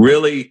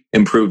 really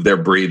improved their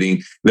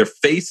breathing. Their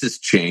faces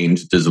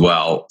changed as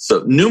well.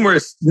 So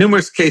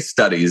numerous case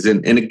studies.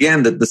 And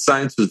again, the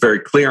science was very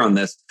clear on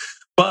this.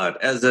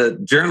 But as a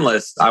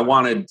journalist, I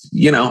wanted,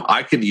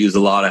 I could use a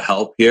lot of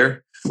help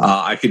here.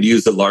 I could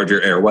use a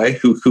larger airway.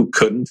 Who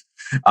couldn't?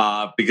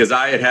 Because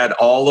I had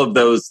all of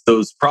those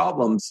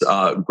problems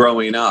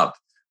growing up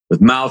with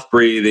mouth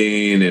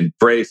breathing and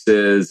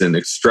braces and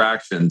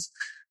extractions.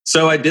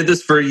 So I did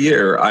this for a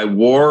year. I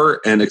wore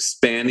an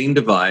expanding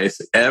device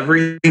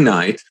every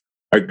night.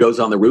 It goes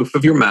on the roof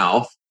of your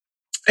mouth,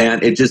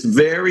 and it just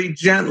very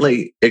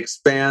gently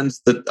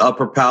expands the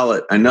upper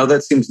palate. I know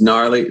that seems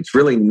gnarly. It's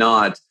really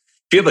not.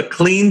 If you have a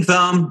clean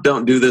thumb,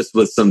 don't do this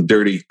with some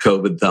dirty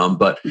COVID thumb,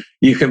 but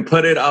you can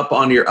put it up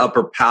on your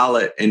upper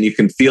palate and you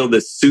can feel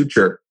this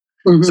suture.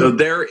 Mm-hmm. So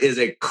there is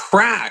a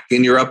crack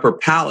in your upper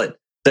palate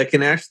that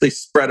can actually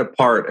spread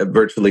apart at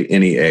virtually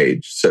any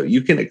age. So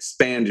you can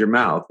expand your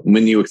mouth. And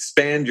when you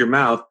expand your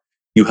mouth,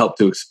 you help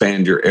to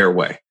expand your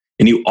airway.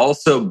 And you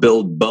also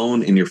build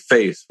bone in your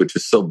face, which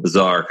is so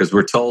bizarre because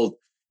we're told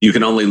you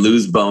can only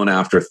lose bone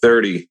after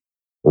 30.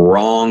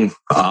 Wrong.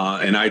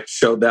 And I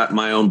showed that in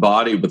my own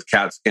body with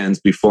CAT scans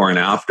before and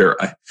after.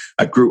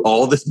 I grew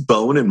all this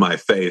bone in my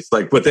face.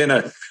 Like within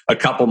a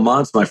couple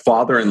months, my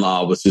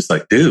father-in-law was just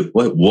like, dude,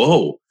 what?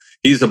 Whoa.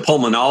 He's a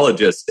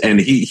pulmonologist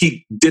and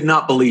he did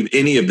not believe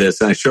any of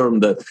this. And I showed him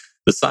the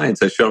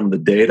science. I showed him the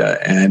data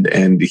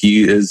and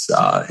he is,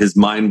 his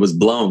mind was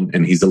blown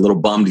and he's a little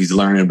bummed. He's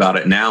learning about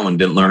it now and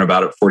didn't learn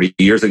about it 40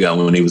 years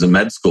ago when he was in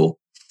med school.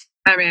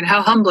 I mean,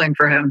 how humbling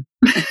for him.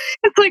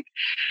 It's like,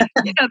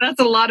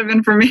 that's a lot of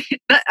information.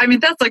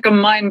 That's like a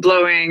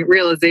mind-blowing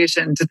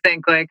realization to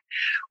think like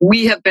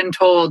we have been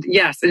told,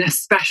 yes, and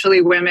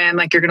especially women,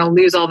 like you're going to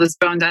lose all this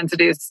bone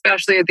density,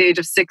 especially at the age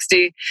of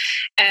 60.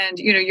 And,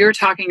 you're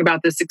talking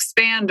about this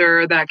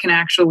expander that can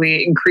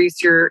actually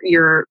increase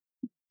your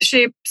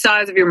shape,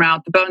 size of your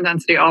mouth, the bone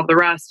density, all of the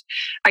rest.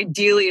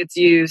 Ideally, it's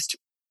used,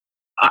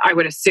 I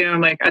would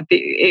assume, like at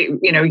the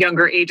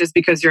younger ages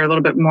because you're a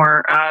little bit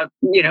more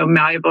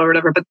malleable or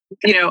whatever. But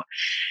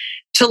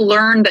to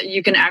learn that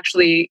you can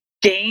actually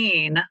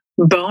gain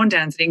bone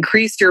density,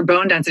 increase your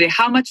bone density.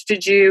 How much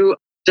did you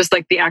just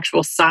like the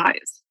actual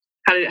size?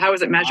 How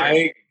was it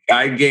measured?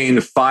 I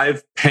gained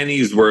 5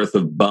 pennies worth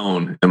of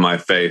bone in my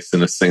face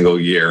in a single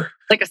year.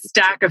 Like a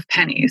stack of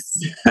pennies.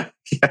 Yeah.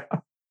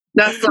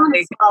 That's like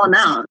a small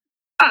amount.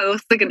 Oh, it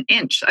looks like an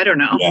inch. I don't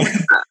know. Yeah.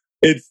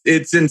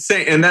 It's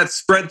insane. And that's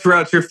spread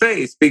throughout your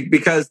face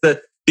because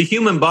the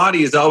human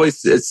body is always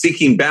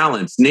seeking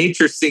balance.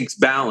 Nature seeks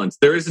balance.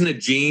 There isn't a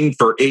gene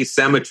for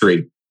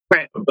asymmetry,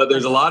 right? But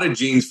there's a lot of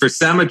genes for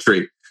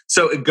symmetry.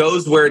 So it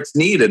goes where it's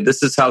needed.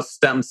 This is how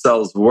stem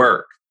cells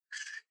work.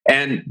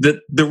 And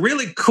the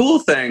really cool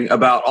thing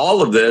about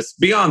all of this,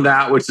 beyond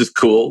that, which is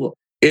cool,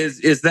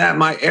 is that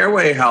my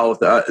airway health,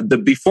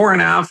 the before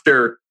and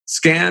after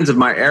scans of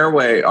my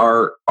airway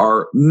are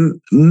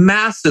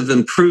massive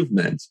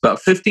improvements, about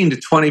 15 to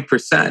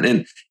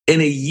 20%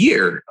 in a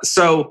year.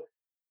 So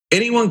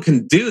anyone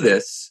can do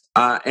this.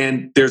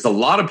 And there's a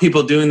lot of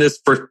people doing this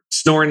for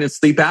snoring and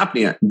sleep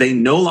apnea. They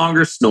no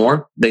longer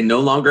snore. They no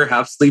longer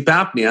have sleep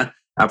apnea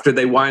after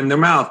they wind their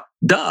mouth.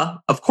 Duh.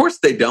 Of course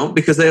they don't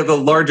because they have a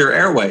larger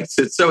airway.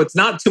 So it's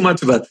not too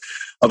much of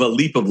a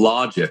leap of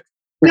logic.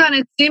 Yeah, and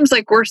it seems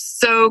like we're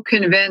so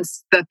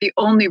convinced that the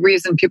only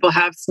reason people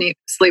have sleep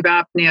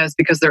apnea is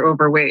because they're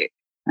overweight.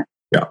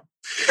 Yeah.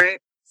 Right?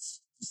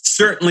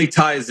 Certainly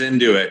ties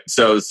into it.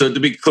 So to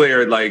be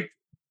clear, like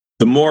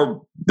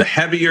the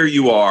heavier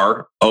you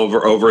are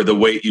over the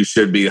weight you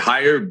should be, the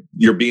higher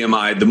your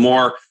BMI, the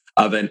more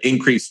of an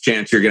increased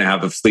chance you're going to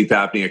have of sleep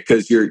apnea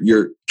because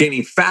you're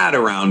gaining fat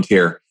around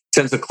here. It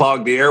tends to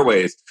clog the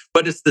airways.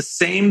 But it's the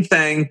same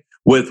thing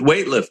with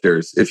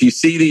weightlifters. If you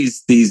see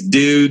these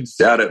dudes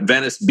out at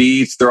Venice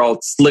Beach, they're all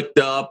slicked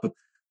up,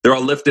 they're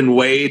all lifting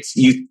weights.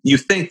 You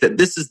think that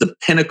this is the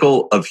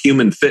pinnacle of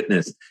human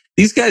fitness.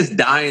 These guys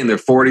die in their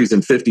 40s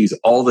and 50s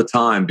all the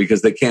time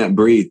because they can't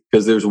breathe,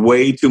 because there's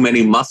way too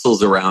many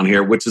muscles around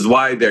here, which is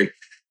why they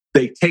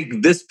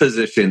take this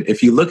position.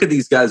 If you look at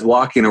these guys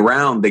walking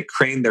around, they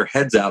crane their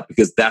heads out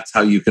because that's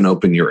how you can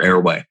open your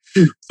airway.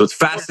 So it's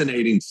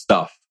fascinating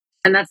stuff.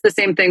 And that's the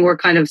same thing we're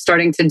kind of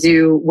starting to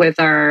do with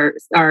our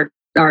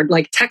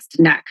like text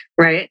neck,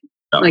 right?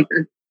 Yep. Like,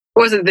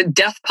 what was it? The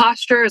death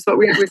posture is what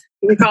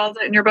we called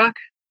it in your book?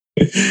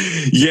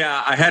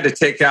 Yeah, I had to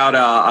take out,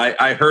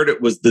 I heard it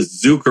was the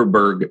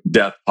Zuckerberg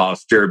death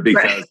posture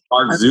because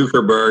Mark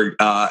Zuckerberg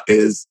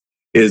is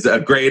a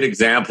great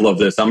example of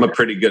this. I'm a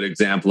pretty good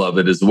example of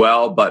it as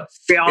well. But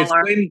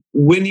it's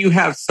when you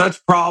have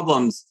such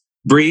problems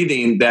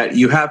breathing that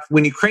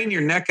when you crane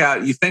your neck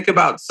out, you think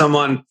about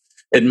someone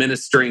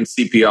administering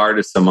CPR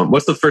to someone.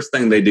 What's the first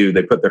thing they do?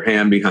 They put their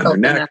hand behind their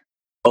neck,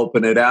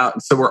 open it out.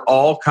 And so we're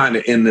all kind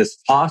of in this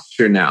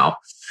posture now.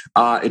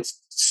 It's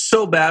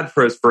so bad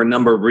for us for a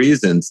number of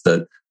reasons.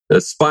 The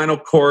The spinal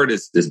cord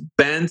is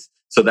bent,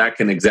 so that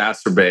can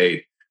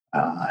exacerbate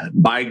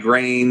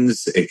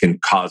migraines. It can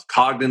cause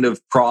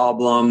cognitive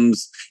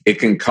problems. It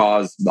can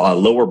cause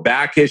lower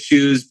back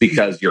issues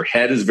because your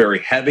head is very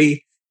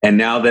heavy. And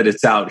now that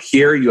it's out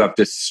here, you have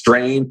to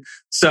strain.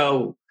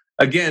 So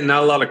again,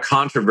 not a lot of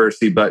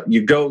controversy, but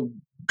you go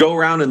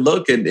around and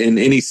look in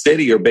any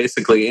city or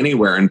basically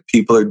anywhere, and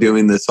people are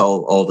doing this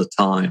all the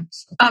time.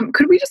 So.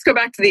 Could we just go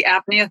back to the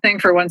apnea thing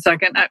for 1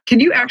 second? Can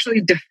you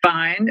actually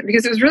define,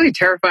 because it was really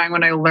terrifying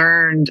when I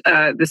learned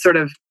the sort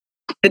of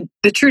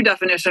the true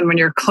definition when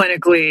you're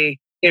clinically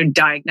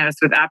diagnosed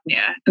with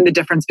apnea, and the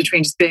difference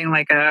between just being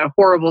like a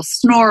horrible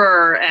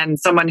snorer and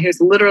someone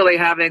who's literally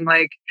having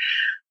like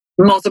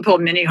multiple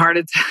mini heart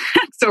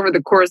attacks over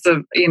the course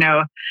of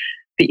the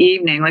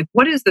evening. Like,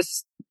 what is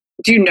this?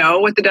 Do you know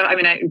what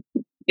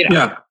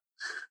Yeah.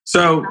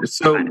 So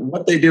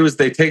what they do is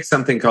they take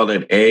something called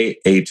an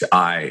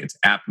AHI. It's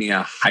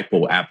apnea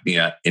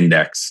hypopnea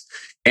index.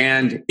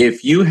 And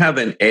if you have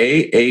an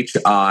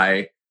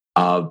AHI,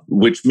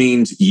 which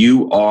means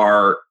you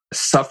are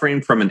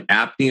suffering from an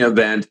apnea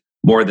event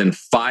more than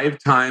 5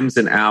 times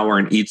an hour,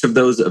 and each of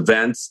those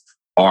events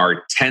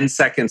are 10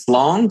 seconds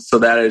long. So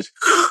that is...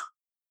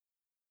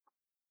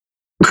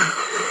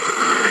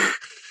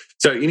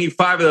 So you need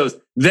 5 of those.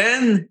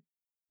 Then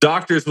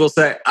doctors will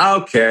say,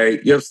 okay,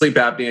 you have sleep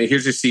apnea.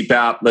 Here's your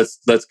CPAP.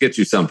 Let's get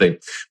you something.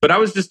 But I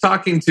was just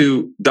talking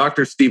to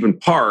Dr. Stephen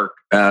Park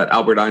at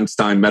Albert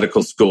Einstein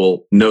Medical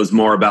School, knows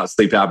more about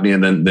sleep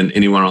apnea than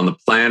anyone on the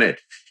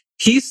planet.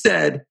 He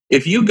said,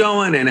 if you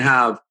go in and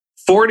have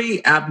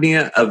 40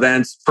 apnea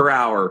events per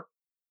hour,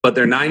 but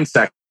they're 9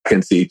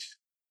 seconds each,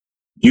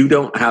 you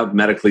don't have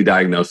medically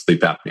diagnosed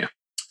sleep apnea.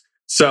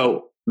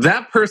 So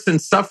that person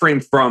suffering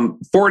from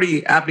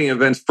 40 apnea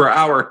events per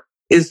hour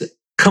is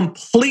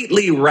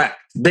completely wrecked.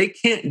 They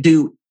can't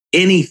do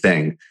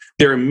anything.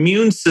 Their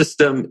immune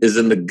system is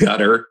in the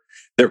gutter.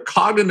 Their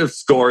cognitive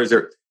scores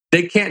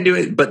they can't do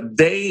it, but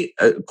they,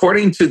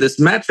 according to this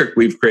metric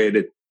we've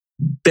created,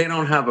 they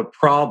don't have a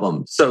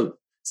problem. So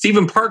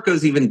Stephen Park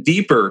goes even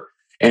deeper.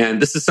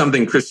 And this is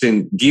something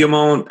Christian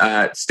Guillemot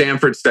at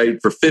Stanford studied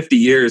for 50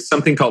 years,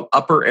 something called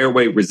upper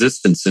airway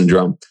resistance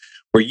syndrome,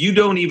 where you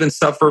don't even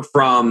suffer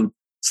from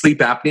sleep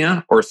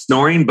apnea or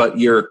snoring, but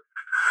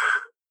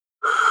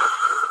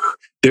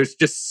there's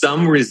just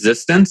some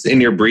resistance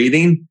in your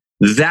breathing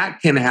that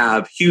can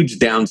have huge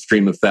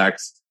downstream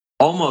effects,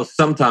 almost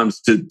sometimes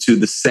to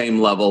the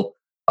same level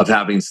of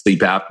having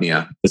sleep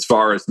apnea as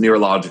far as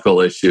neurological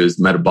issues,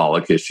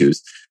 metabolic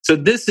issues. So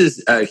this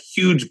is a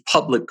huge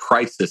public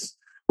crisis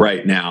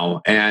right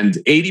now. And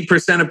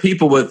 80% of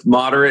people with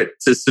moderate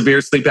to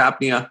severe sleep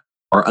apnea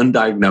are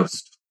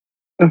undiagnosed.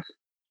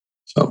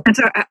 So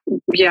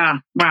yeah,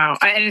 wow.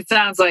 And it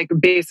sounds like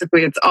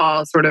basically it's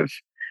all sort of,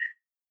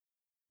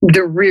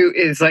 the root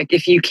is like,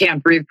 if you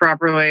can't breathe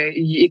properly,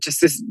 it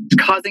just is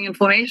causing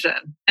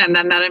inflammation. And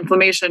then that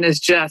inflammation is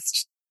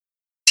just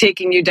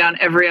taking you down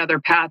every other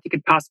path you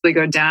could possibly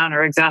go down,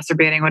 or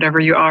exacerbating whatever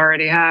you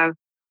already have.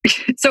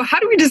 So how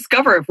do we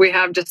discover if we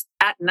have just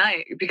at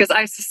night? Because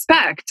I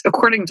suspect,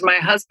 according to my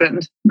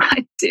husband,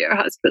 my dear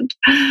husband,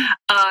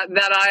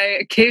 that I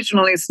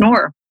occasionally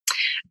snore.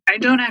 I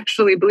don't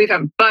actually believe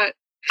him, but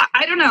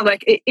I don't know,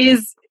 like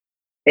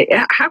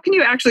how can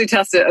you actually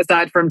test it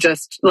aside from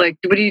just like,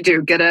 what do you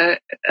do?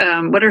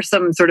 What are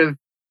some sort of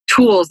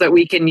tools that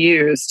we can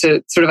use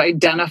to sort of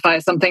identify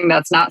something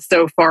that's not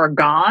so far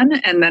gone?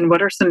 And then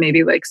what are some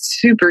maybe like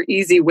super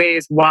easy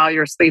ways while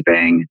you're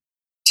sleeping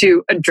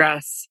to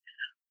address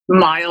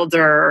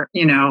milder,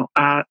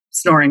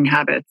 snoring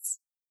habits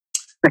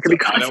that could be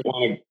caused?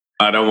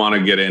 I don't want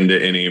to get into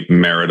any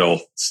marital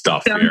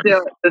stuff here. Don't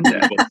do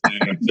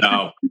it.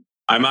 So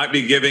I might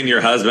be giving your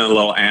husband a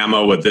little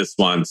ammo with this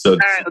one, so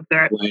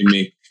don't blame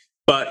me.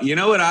 But you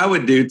know what I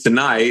would do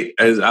tonight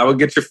is I would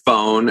get your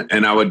phone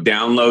and I would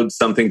download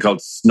something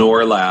called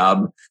Snore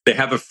Lab. They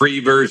have a free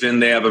version.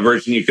 They have a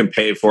version you can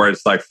pay for.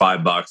 It's like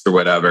 $5 or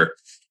whatever.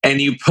 And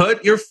you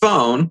put your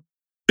phone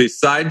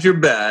beside your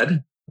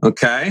bed,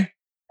 okay?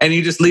 And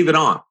you just leave it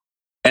on.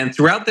 And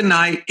throughout the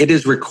night, it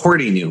is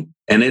recording you.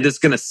 And it is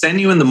going to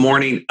send you in the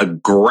morning a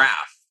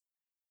graph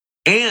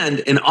and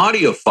an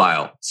audio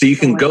file. So you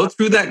can go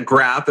through that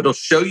graph. It'll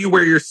show you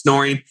where you're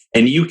snoring,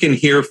 and you can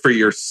hear for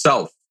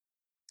yourself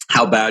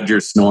how bad you're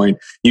snoring.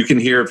 You can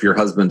hear if your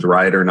husband's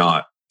right or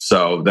not.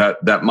 So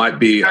that might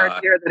be... hard to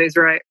hear that he's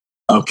right.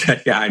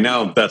 Okay, yeah, I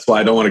know. That's why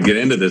I don't want to get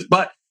into this.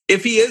 But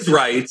if he is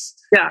right,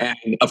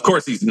 and of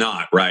course he's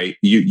not right,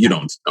 you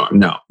don't snore.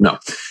 No.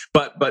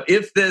 But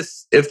if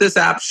this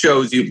app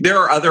shows you, there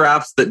are other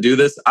apps that do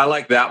this. I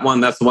like that one.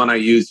 That's the one I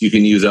use. You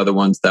can use other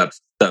ones.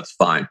 That's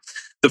fine.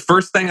 The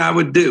first thing I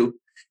would do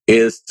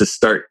is to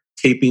start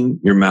taping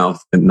your mouth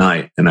at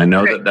night. And I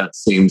know that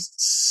seems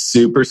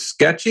super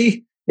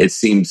sketchy. It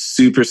seems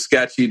super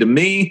sketchy to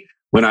me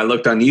when I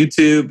looked on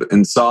YouTube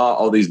and saw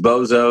all these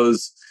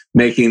bozos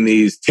making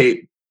these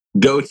tape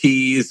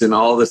goatees and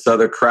all this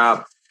other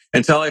crap,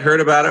 until I heard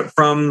about it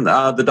from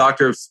the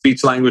doctor of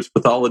speech language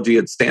pathology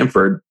at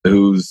Stanford,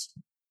 who's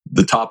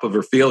the top of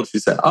her field. She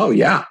said, oh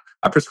yeah,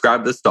 I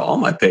prescribe this to all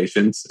my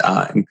patients,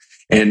 and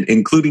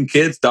including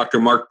kids. Dr.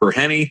 Mark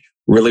Burhenny,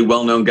 really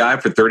well-known guy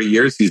for 30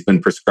 years, he's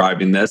been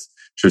prescribing this.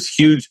 There's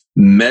huge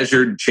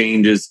measured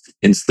changes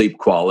in sleep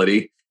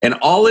quality. And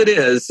all it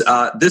is,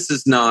 this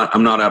is not,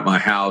 I'm not at my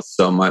house,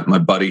 so my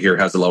buddy here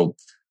has a little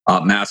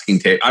masking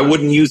tape. I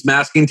wouldn't use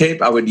masking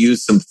tape. I would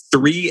use some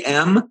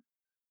 3M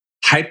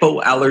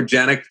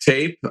hypoallergenic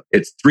tape.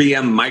 It's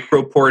 3M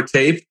micropore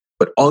tape,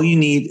 but all you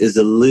need is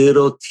a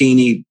little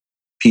teeny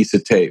piece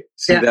of tape.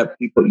 See that,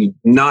 people? You do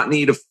not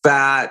need a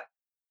fat,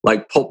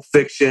 like Pulp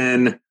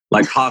Fiction,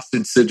 like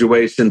hostage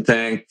situation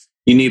thing.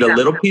 You need a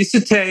little piece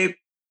of tape.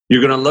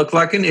 You're going to look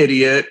like an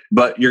idiot,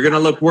 but you're going to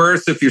look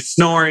worse if you're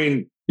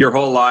snoring your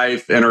whole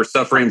life and are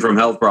suffering from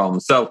health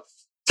problems. So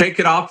take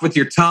it off with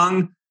your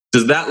tongue.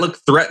 Does that look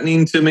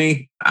threatening to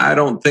me? I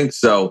don't think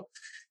so.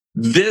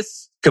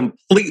 This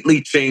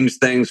completely changed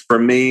things for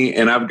me.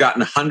 And I've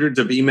gotten hundreds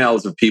of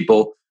emails of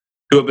people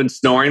who have been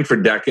snoring for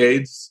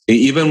decades,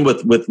 even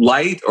with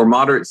light or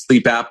moderate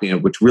sleep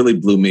apnea, which really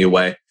blew me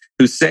away,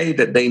 who say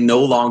that they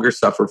no longer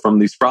suffer from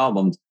these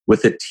problems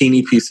with a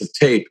teeny piece of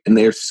tape. And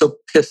they are so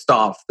pissed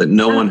off that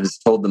no one has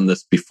told them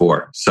this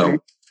before. So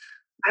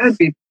I would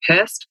be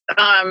pissed.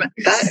 That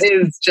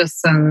is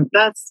just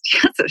that's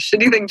a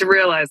shitty thing to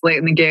realize late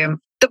in the game.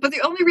 But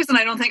the only reason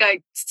I don't think I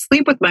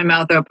sleep with my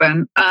mouth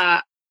open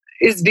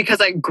is because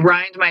I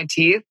grind my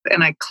teeth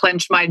and I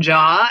clench my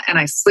jaw and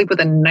I sleep with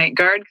a night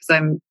guard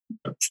because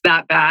it's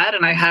that bad.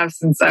 And I have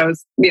since I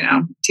was,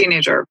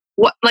 teenager.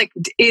 What,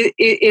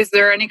 is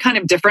there any kind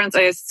of difference?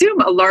 I assume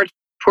a large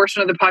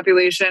portion of the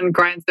population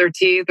grinds their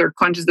teeth or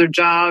clenches their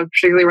jaw,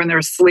 particularly when they're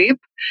asleep.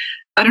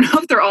 I don't know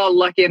if they're all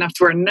lucky enough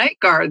to wear night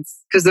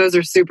guards because those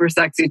are super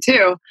sexy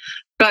too.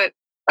 But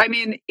I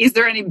mean, is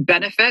there any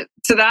benefit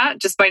to that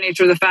just by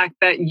nature of the fact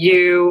that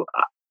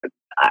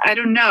I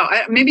don't know.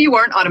 Maybe you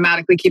aren't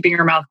automatically keeping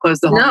your mouth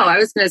closed the whole time. I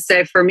was going to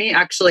say for me,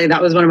 actually,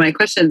 that was one of my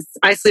questions.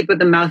 I sleep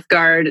with a mouth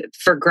guard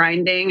for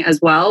grinding as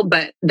well,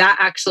 but that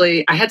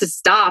actually, I had to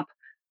stop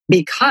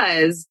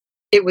because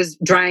it was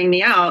drying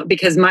me out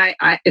because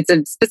it's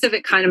a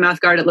specific kind of mouth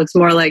guard. It looks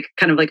more like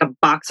kind of like a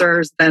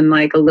boxer's than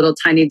like a little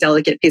tiny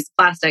delicate piece of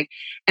plastic.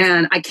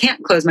 And I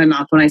can't close my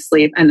mouth when I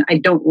sleep. And I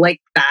don't like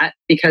that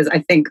because I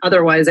think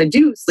otherwise I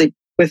do sleep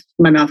with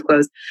my mouth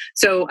closed.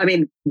 So, I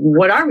mean,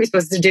 what are we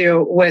supposed to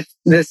do with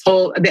this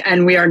whole,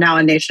 and we are now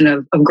a nation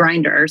of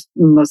grinders,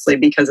 mostly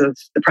because of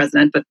the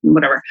president, but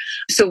whatever.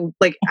 So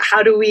like,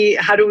 how do we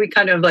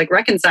kind of like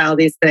reconcile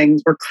these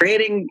things? We're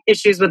creating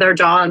issues with our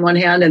jaw on one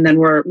hand, and then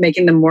we're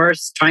making them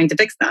worse, trying to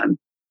fix them.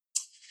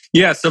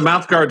 Yeah, so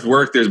mouth guards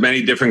work. There's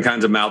many different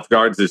kinds of mouth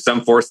guards. There's some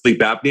for sleep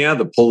apnea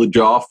that pull the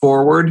jaw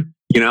forward.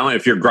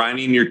 If you're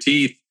grinding your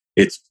teeth,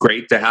 it's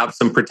great to have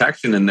some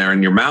protection in there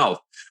in your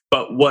mouth.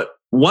 But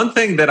one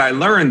thing that I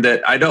learned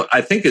that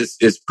I think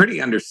is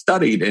pretty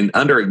understudied and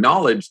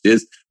underacknowledged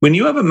is when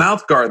you have a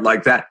mouth guard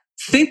like that,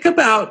 think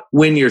about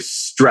when you're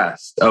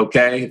stressed,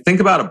 okay?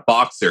 Think about a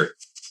boxer.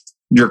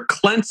 You're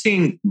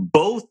clenching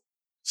both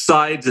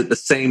sides at the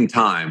same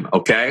time,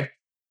 okay?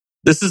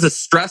 This is a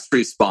stress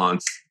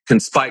response, can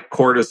spike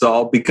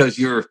cortisol because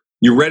you're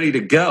ready to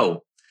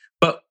go.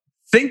 But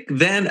think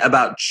then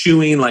about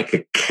chewing like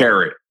a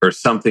carrot or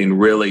something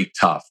really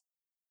tough.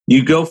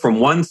 You go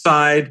from one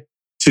side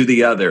to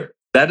the other.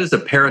 That is a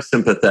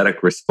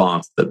parasympathetic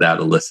response that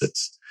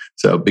elicits.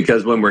 So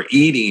because when we're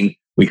eating,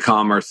 we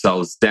calm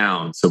ourselves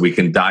down so we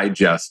can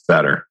digest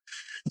better.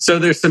 So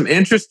there's some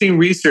interesting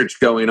research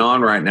going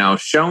on right now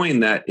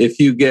showing that if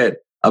you get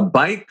a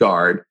bite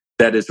guard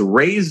that is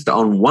raised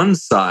on one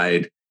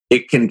side,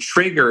 it can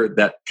trigger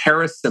that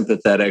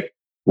parasympathetic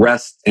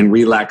rest and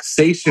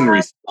relaxation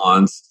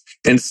response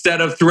instead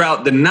of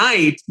throughout the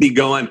night be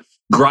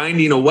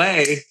grinding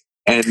away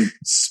and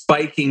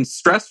spiking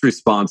stress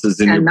responses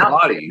in your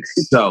body.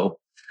 So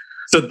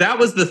that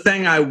was the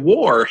thing I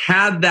wore,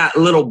 had that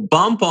little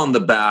bump on the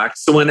back.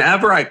 So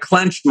whenever I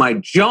clenched my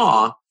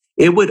jaw,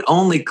 it would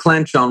only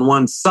clench on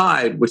one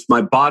side, which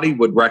my body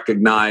would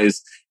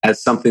recognize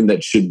as something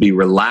that should be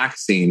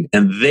relaxing.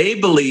 And they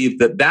believe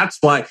that that's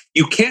why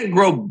you can't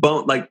grow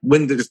bone. Like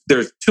when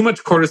there's too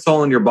much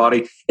cortisol in your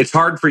body, it's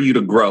hard for you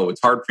to grow.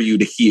 It's hard for you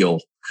to heal.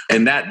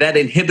 And that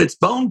inhibits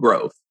bone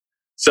growth.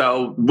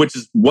 So, which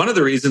is one of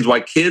the reasons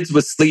why kids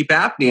with sleep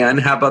apnea and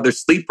have other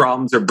sleep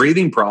problems or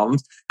breathing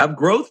problems have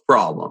growth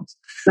problems.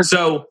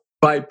 So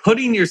by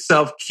keeping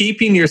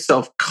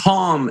yourself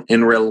calm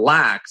and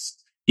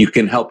relaxed, you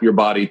can help your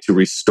body to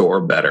restore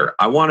better.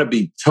 I want to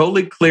be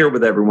totally clear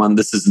with everyone.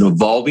 This is an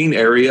evolving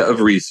area of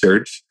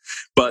research,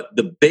 but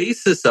the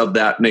basis of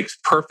that makes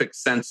perfect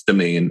sense to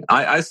me. And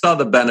I saw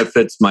the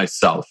benefits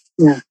myself.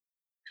 Yeah.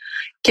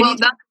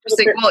 That's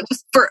interesting. Well,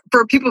 just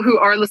for people who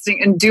are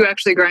listening and do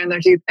actually grind their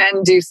teeth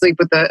and do sleep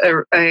with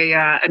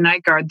a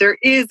night guard, there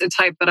is a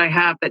type that I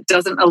have that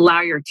doesn't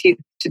allow your teeth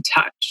to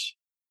touch.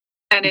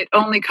 And it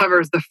only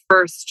covers the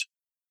first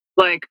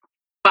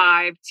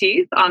 5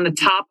 teeth on the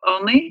top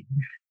only.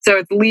 So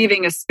it's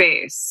leaving a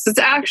space. It's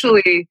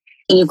actually...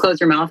 Can you close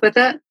your mouth with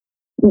it?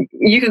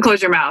 You can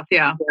close your mouth,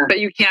 yeah. But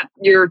you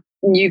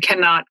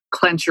cannot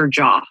clench your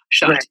jaw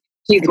shut. Right.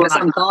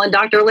 I'm calling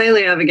Dr.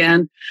 Leliev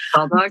again.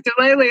 Call Dr.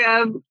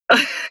 Leliev.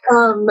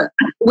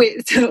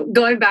 Wait, so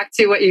going back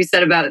to what you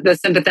said about the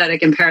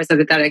sympathetic and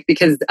parasympathetic,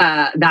 because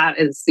that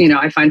is,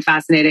 I find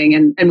fascinating.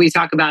 And we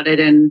talk about it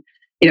in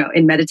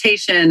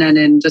meditation and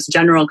in just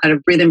general kind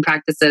of breathing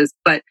practices.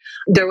 But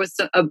there was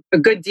a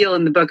good deal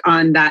in the book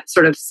on that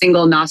sort of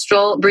single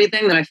nostril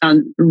breathing that I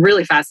found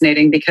really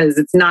fascinating, because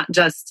it's not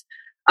just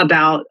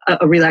about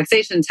a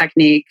relaxation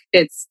technique.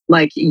 It's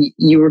like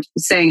you were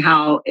saying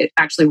how it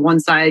actually one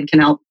side can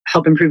help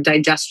improve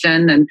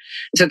digestion. And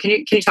so can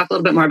you talk a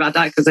little bit more about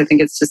that? Because I think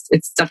it's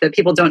stuff that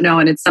people don't know,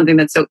 and it's something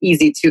that's so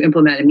easy to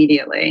implement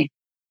immediately.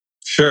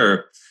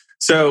 Sure.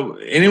 So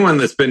anyone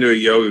that's been to a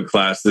yoga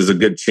class, there's a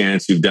good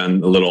chance you've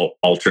done a little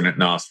alternate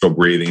nostril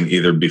breathing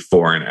either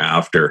before and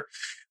after.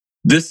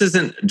 This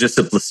isn't just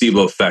a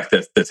placebo effect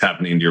that's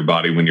happening to your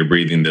body when you're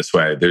breathing this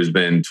way. There's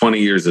been 20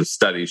 years of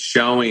studies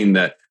showing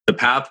that the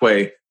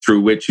pathway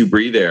through which you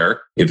breathe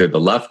air, either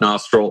the left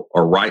nostril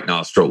or right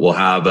nostril, will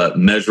have a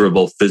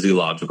measurable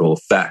physiological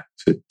effect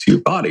to your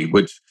body,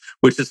 which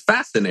is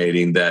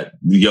fascinating that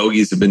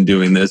yogis have been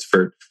doing this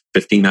for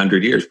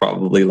 1,500 years,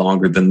 probably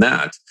longer than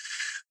that.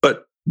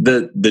 But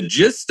the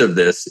gist of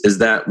this is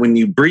that when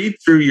you breathe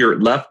through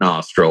your left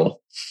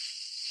nostril,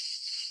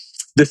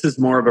 this is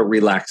more of a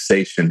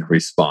relaxation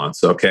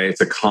response, okay? It's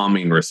a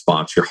calming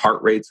response. Your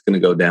heart rate's going to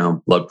go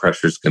down. Blood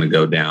pressure's going to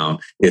go down.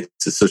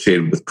 It's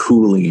associated with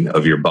cooling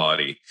of your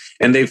body.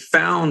 And they've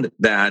found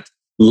that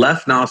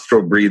left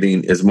nostril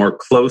breathing is more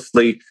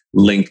closely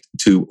linked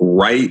to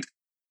right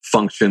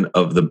function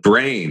of the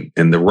brain.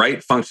 And the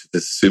right function,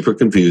 this is super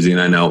confusing,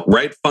 I know.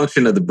 Right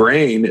function of the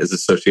brain is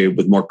associated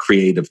with more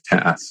creative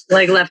tasks.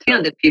 Like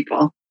left-handed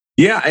people.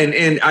 Yeah,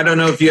 and I don't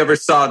know if you ever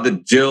saw the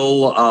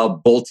Jill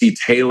Bolte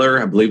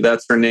Taylor, I believe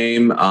that's her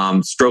name,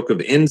 Stroke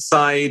of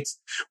Insight,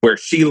 where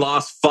she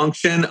lost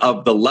function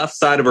of the left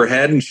side of her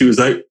head, and she was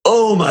like,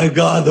 "Oh my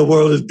God, the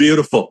world is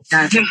beautiful."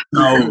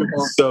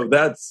 So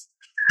that's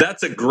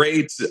a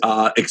great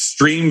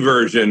extreme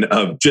version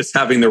of just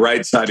having the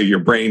right side of your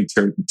brain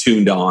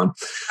tuned on.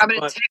 I'm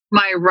going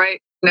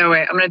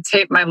to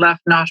tape my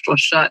left nostril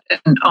shut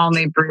and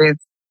only breathe.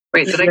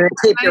 Wait, did I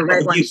tape your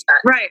right one shut?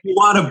 Right. You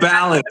want to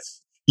balance.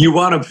 You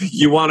want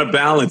to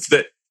balance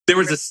that. There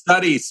was a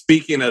study,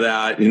 speaking of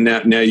that, and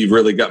now you've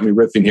really got me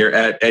riffing here,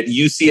 at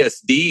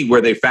UCSD,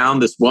 where they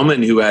found this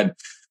woman who had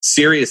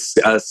serious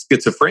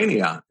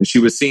schizophrenia, and she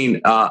was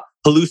seeing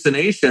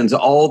hallucinations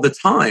all the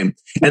time.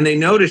 And they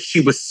noticed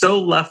she was so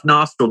left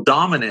nostril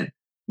dominant,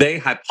 they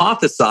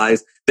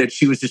hypothesized that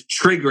she was just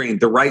triggering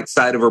the right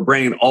side of her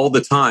brain all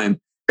the time.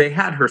 They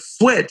had her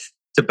switch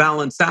to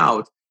balance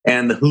out,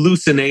 and the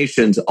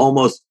hallucinations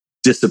almost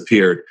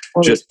disappeared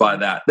just by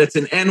that. That's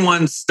an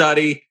N1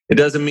 study. It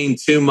doesn't mean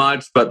too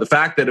much, but the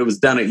fact that it was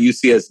done at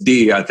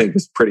UCSD, I think,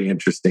 is pretty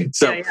interesting.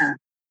 So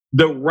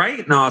the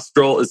right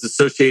nostril is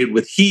associated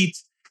with heat.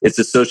 It's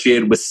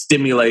associated with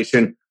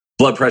stimulation.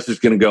 Blood pressure is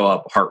going to go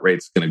up. Heart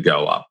rate's going to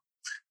go up.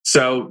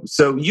 So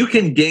you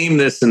can game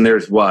this, and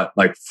there's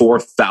like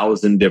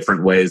 4,000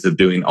 different ways of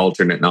doing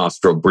alternate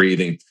nostril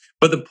breathing.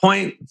 But the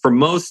point for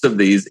most of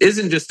these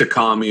isn't just to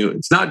calm you.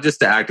 It's not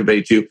just to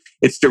activate you.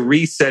 It's to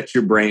reset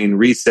your brain,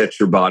 reset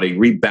your body,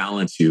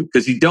 rebalance you,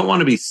 because you don't want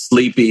to be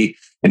sleepy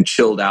and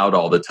chilled out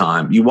all the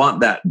time. You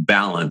want that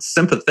balance.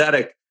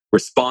 Sympathetic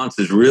response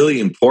is really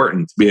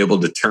important to be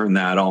able to turn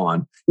that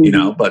on,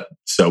 but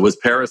so is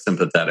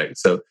parasympathetic.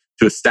 So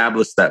to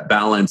establish that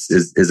balance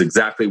is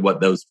exactly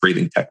what those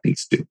breathing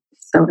techniques do.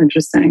 So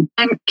interesting.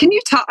 And can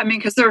you talk,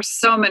 because there are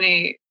so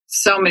many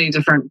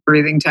different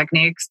breathing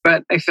techniques,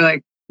 but I feel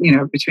like,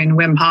 between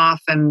Wim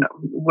Hof and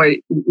what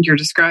you're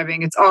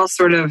describing, it's all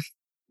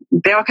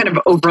they all kind of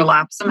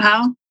overlap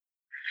somehow.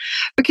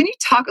 But can you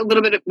talk a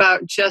little bit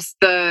about just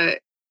the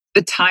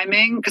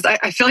timing? Because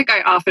I feel like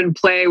I often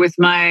play with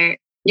my,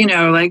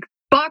 like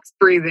box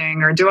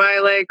breathing, or do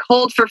I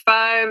hold for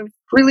 5,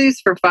 release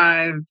for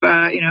 5,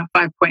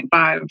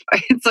 5.5.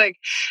 It's like,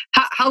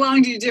 how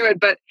long do you do it?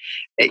 But,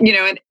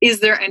 and is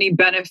there any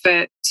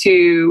benefit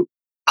to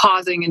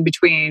pausing in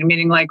between,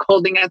 meaning like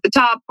holding at the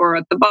top or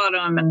at the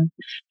bottom? And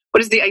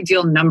what is the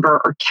ideal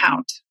number or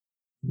count?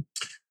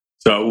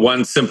 So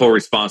one simple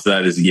response to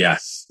that is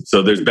yes.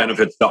 So there's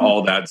benefits to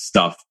all that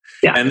stuff.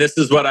 Yeah. And this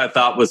is what I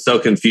thought was so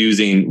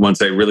confusing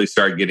once I really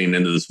started getting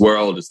into this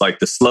world. It's like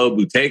the slow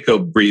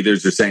Buteyko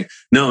breathers are saying,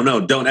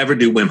 no, don't ever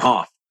do Wim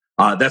Hof.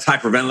 That's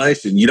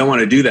hyperventilation. You don't want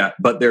to do that.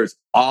 But there's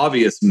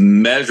obvious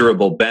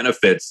measurable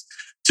benefits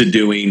to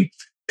doing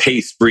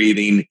pace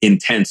breathing,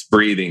 intense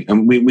breathing.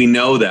 And we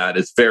know that.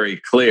 It's very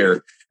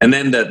clear. And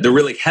then the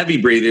really heavy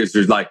breathers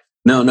are like,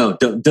 no,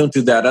 don't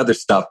do that other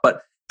stuff.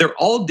 But they're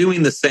all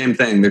doing the same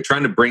thing. They're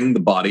trying to bring the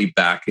body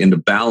back into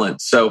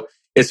balance. So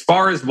as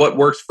far as what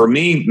works for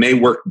me may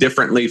work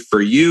differently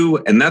for you.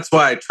 And that's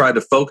why I try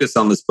to focus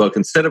on this book.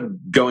 Instead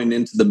of going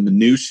into the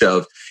minutia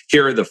of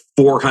here are the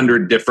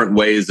 400 different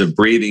ways of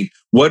breathing,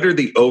 what are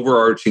the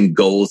overarching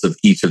goals of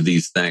each of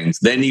these things?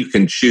 Then you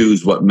can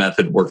choose what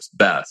method works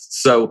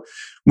best. So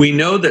we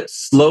know that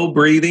slow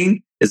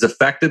breathing is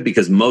effective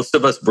because most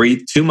of us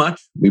breathe too much.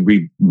 We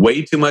breathe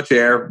way too much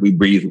air. We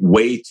breathe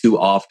way too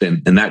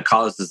often. And that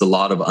causes a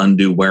lot of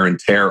undue wear and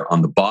tear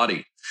on the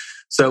body.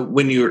 So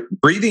when you're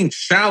breathing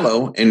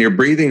shallow and you're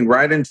breathing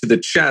right into the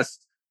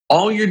chest,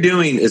 all you're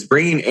doing is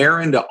bringing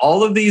air into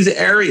all of these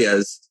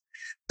areas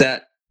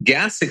that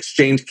gas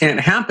exchange can't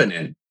happen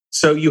in.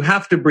 So you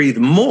have to breathe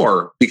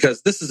more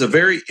because this is a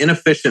very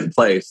inefficient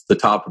place. The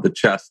top of the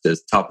chest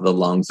is, top of the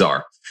lungs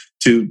are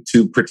to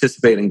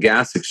participate in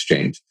gas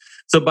exchange.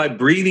 So by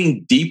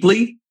breathing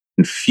deeply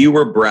and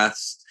fewer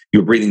breaths,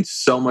 you're breathing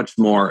so much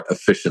more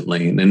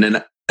efficiently. And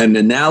then an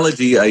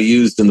analogy I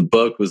used in the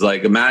book was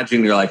like,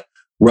 imagine you're like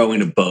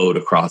rowing a boat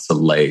across a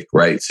lake,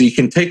 right? So you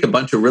can take a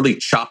bunch of really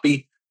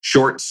choppy,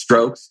 short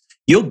strokes.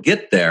 You'll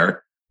get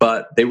there,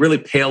 but they really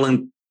pale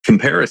in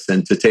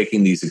comparison to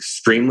taking these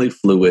extremely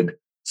fluid,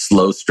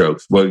 slow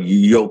strokes. Well,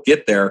 you'll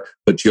get there,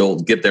 but you'll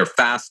get there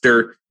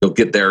faster. You'll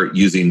get there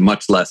using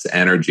much less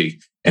energy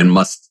and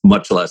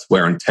much less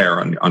wear and tear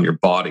on your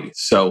body.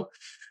 So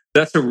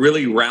that's a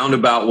really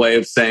roundabout way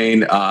of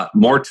saying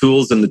more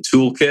tools in the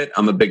toolkit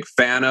I'm a big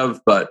fan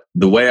of, but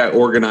the way I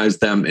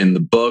organized them in the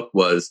book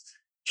was,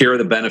 here are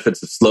the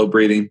benefits of slow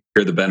breathing.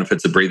 Here are the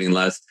benefits of breathing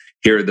less.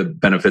 Here are the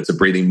benefits of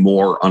breathing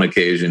more on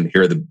occasion.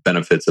 Here are the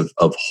benefits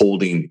of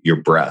holding your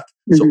breath.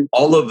 Mm-hmm. So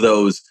all of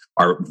those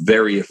are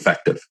very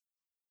effective.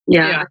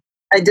 Yeah.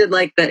 I did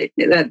like that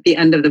at the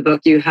end of the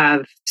book, you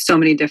have so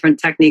many different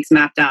techniques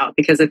mapped out,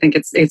 because I think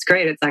it's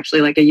great. It's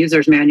actually like a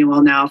user's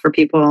manual now for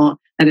people.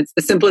 And it's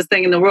the simplest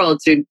thing in the world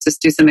to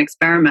just do some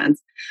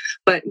experiments.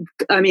 But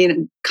I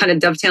mean, kind of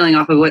dovetailing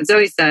off of what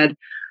Zoe said,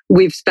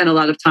 we've spent a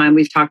lot of time,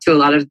 we've talked to a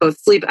lot of both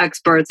sleep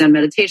experts and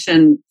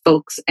meditation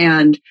folks.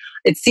 And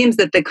it seems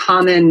that the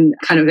common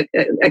kind of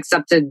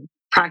accepted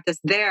practice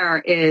there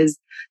is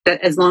that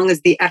as long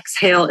as the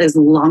exhale is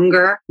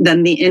longer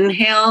than the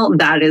inhale,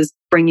 that is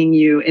bringing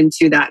you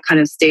into that kind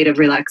of state of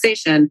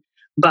relaxation.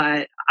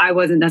 But I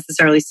wasn't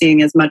necessarily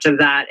seeing as much of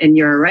that in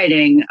your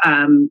writing.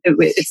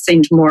 It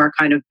seemed more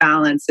kind of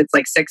balanced. It's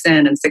like 6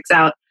 in and 6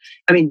 out.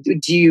 I mean,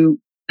 do you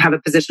have a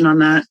position on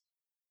that?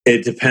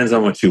 It depends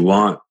on what you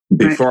want.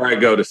 Before I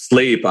go to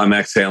sleep, I'm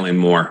exhaling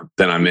more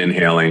than I'm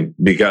inhaling,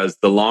 because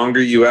the longer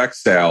you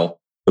exhale,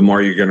 the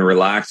more you're going to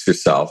relax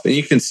yourself. And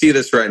you can see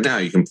this right now.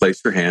 You can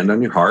place your hand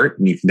on your heart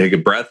and you can take a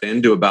breath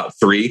in to about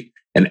 3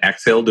 and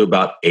exhale to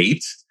about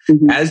 8.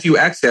 Mm-hmm. As you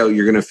exhale,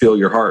 you're going to feel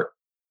your heart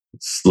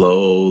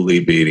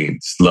slowly beating,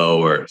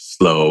 slower,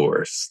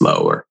 slower,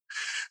 slower.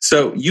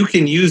 So you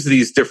can use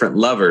these different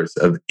levers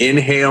of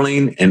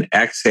inhaling and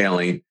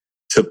exhaling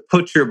to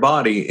put your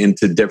body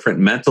into different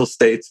mental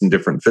states and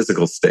different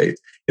physical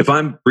states. If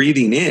I'm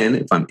breathing in,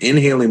 if I'm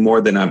inhaling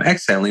more than I'm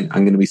exhaling,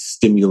 I'm going to be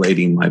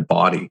stimulating my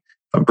body.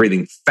 If I'm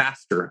breathing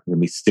faster, I'm going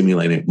to be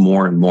stimulating it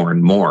more and more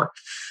and more.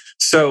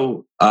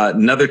 So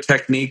another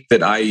technique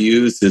that I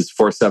use is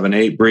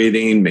 4-7-8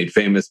 breathing, made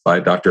famous by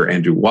Dr.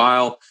 Andrew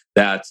Weil.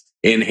 That's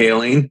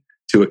inhaling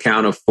to a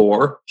count of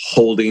 4,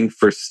 holding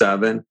for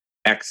 7,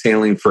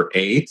 exhaling for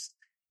 8.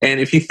 And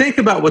if you think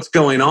about what's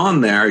going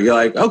on there, you're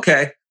like,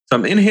 okay, so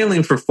I'm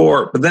inhaling for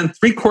 4, but then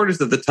 3/4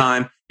 of the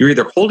time, you're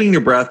either holding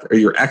your breath or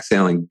you're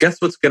exhaling.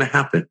 Guess what's going to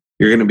happen?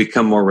 You're going to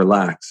become more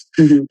relaxed.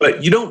 Mm-hmm.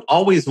 But you don't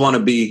always want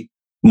to be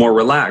more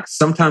relaxed.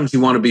 Sometimes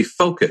you want to be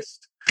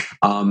focused,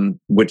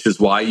 which is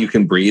why you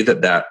can breathe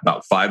at that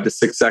about 5 to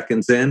 6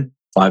 seconds in,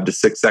 5 to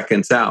 6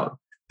 seconds out.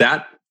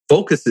 That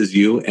focuses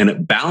you and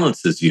it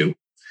balances you.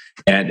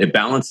 And it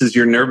balances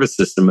your nervous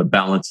system. It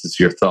balances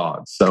your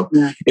thoughts. So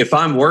if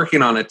I'm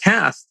working on a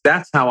task,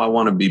 that's how I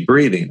want to be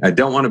breathing. I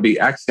don't want to be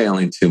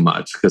exhaling too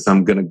much because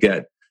I'm going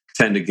to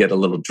tend to get a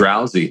little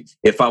drowsy.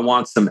 If I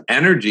want some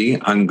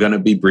energy, I'm going to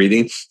be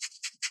breathing.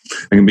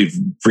 I'm going to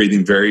be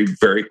breathing very,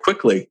 very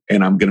quickly,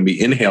 and I'm going to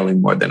be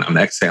inhaling more than I'm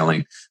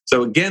exhaling.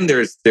 So again,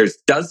 there's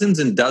dozens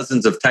and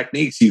dozens of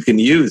techniques you can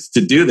use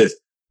to do this,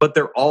 but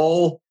they're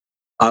all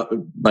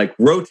like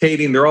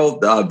rotating. They're all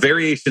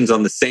variations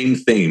on the same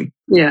theme.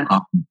 Yeah.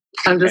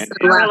 I'm just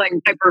like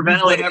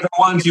hyperventilating. Whatever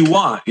ones you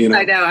want, you know.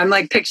 I know. I'm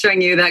like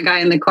picturing you, that guy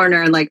in the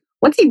corner, and like,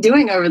 what's he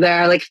doing over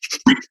there? Like,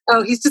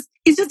 oh, he's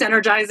just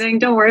energizing.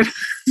 Don't worry.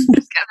 Just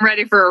getting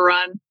ready for a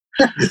run.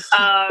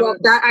 Well,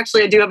 that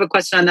actually, I do have a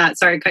question on that.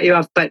 Sorry to cut you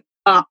off, but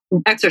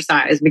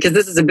exercise, because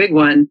this is a big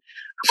one.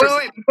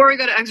 Wait, before we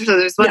go to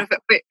exercise,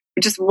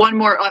 just one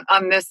more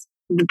on this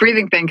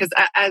breathing thing, because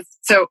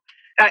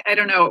I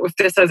don't know if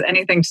this has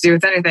anything to do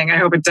with anything. I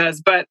hope it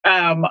does. But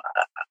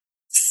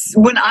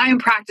when I'm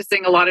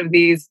practicing a lot of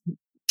these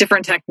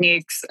different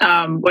techniques,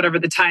 whatever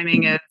the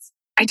timing is,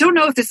 I don't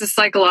know if this is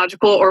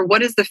psychological or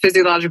what is the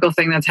physiological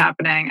thing that's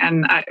happening.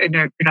 And I know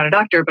you're not a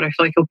doctor, but I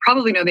feel like you'll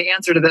probably know the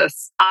answer to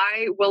this.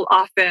 I will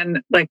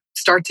often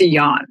start to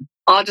yawn.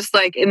 I'll just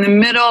in the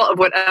middle of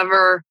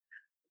whatever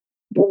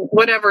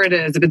it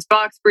is, if it's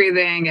box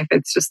breathing, if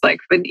it's just an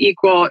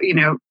equal,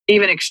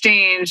 even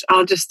exchange,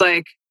 I'll just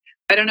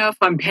I don't know if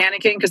I'm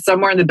panicking because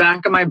somewhere in the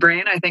back of my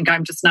brain, I think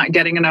I'm just not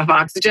getting enough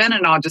oxygen,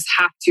 and I'll just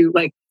have to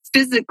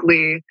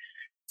physically,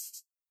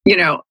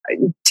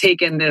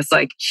 take in this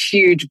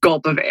huge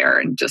gulp of air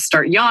and just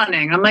start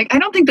yawning. I'm I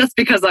don't think that's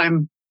because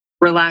I'm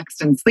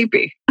relaxed and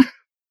sleepy.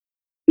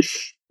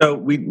 So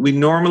we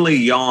normally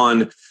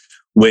yawn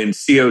when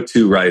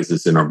CO2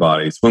 rises in our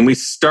bodies. When we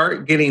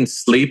start getting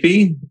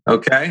sleepy,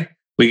 okay,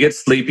 we get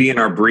sleepy and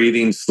our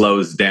breathing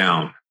slows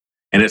down.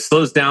 And it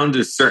slows down to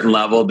a certain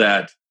level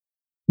that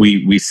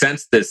we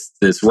sense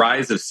this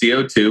rise of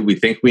CO2. We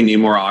think we need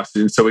more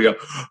oxygen. So we go,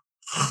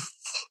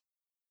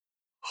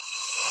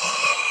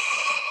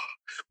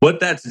 what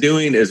that's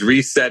doing is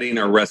resetting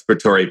our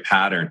respiratory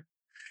pattern.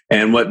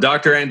 And what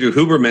Dr. Andrew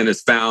Huberman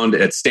has found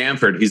at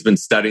Stanford, he's been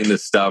studying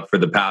this stuff for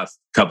the past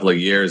couple of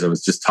years. I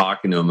was just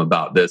talking to him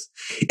about this,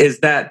 is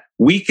that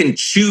we can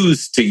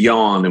choose to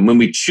yawn. And when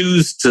we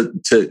choose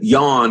to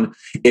yawn,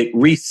 it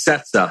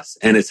resets us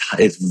and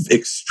it's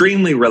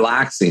extremely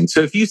relaxing. So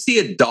if you see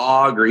a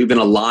dog or even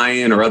a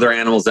lion or other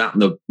animals out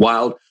in the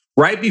wild,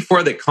 right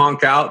before they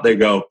conk out, they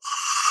go,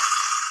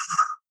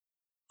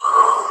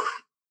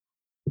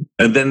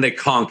 and then they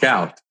conk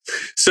out.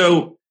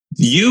 So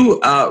you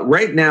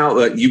right now,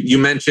 you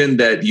mentioned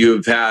that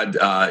you've had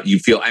you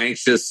feel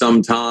anxious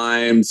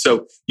sometimes.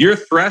 So your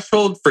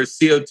threshold for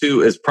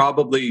CO2 is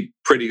probably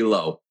pretty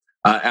low,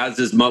 as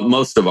is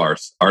most of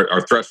ours. Our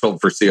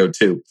threshold for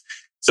CO2.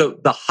 So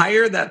the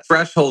higher that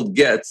threshold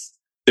gets,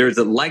 there's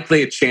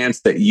likely a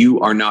chance that you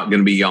are not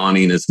going to be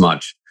yawning as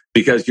much,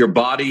 because your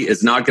body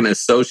is not going to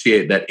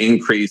associate that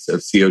increase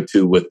of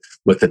CO2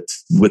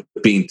 with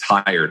being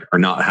tired or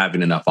not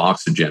having enough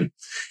oxygen.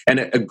 And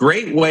a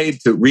great way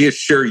to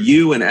reassure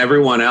you and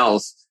everyone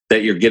else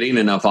that you're getting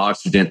enough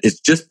oxygen is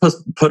just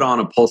put on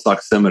a pulse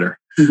oximeter.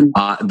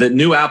 Mm-hmm. The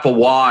new Apple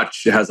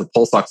Watch has a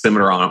pulse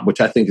oximeter on it, which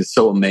I think is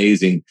so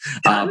amazing.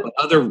 But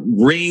other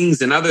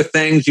rings and other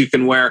things you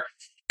can wear.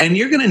 And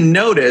you're going to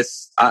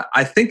notice,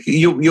 I think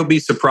you'll be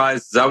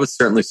surprised, as I was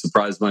certainly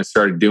surprised when I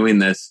started doing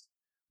this.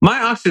 My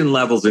oxygen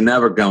levels are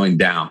never going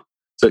down.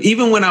 So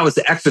even when I was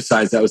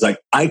exercising, I was like,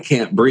 I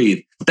can't breathe.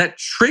 That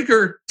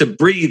trigger to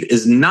breathe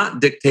is not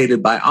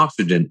dictated by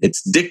oxygen.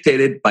 It's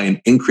dictated by an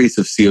increase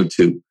of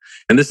CO2.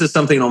 And this is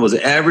something almost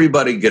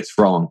everybody gets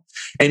wrong.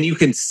 And you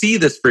can see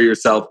this for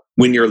yourself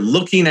when you're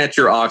looking at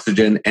your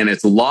oxygen and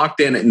it's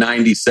locked in at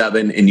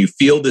 97 and you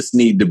feel this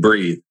need to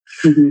breathe.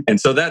 Mm-hmm. And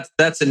so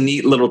that's a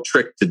neat little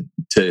trick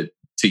to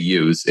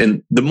use.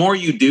 And the more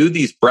you do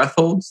these breath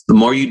holds, the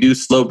more you do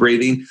slow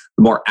breathing,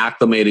 the more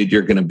acclimated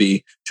you're going to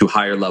be to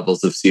higher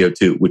levels of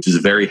CO2, which is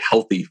very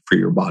healthy for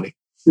your body.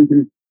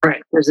 Mm-hmm.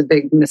 Right. There's a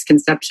big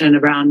misconception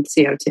around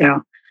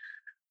CO2.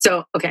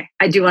 So, okay,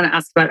 I do want to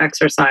ask about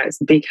exercise,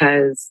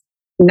 because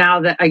now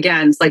that,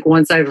 again, it's like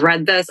once I've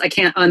read this, I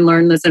can't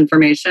unlearn this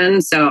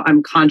information. So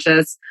I'm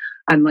conscious.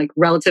 I'm like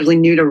relatively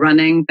new to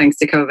running thanks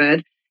to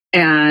COVID.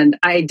 And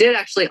I did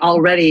actually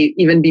already,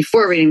 even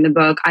before reading the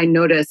book, I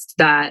noticed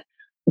that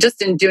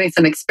just in doing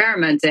some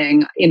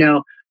experimenting,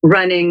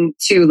 running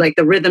to like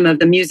the rhythm of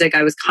the music,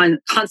 I was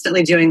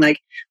constantly doing like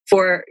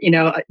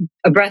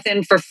a breath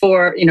in for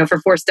four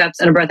steps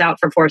and a breath out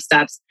for 4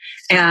 steps.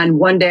 And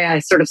one day I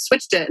sort of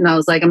switched it and I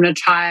was like, I'm going to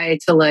try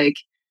to like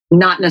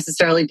not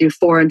necessarily do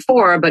 4 and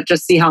 4, but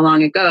just see how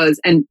long it goes.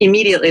 And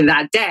immediately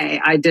that day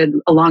I did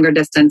a longer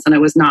distance and I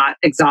was not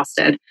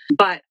exhausted.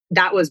 But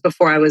that was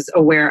before I was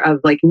aware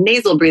of like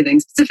nasal breathing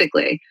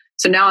specifically.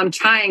 So now I'm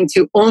trying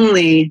to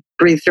only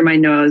breathe through my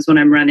nose when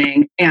I'm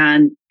running,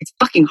 and it's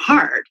fucking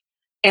hard.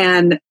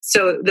 And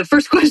so the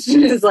first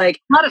question is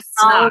like, a lot of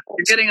snot.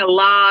 You're getting a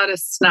lot of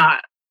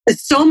snot.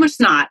 It's so much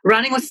snot.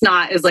 Running with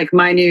snot is like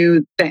my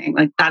new thing.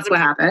 Like that's what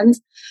happens.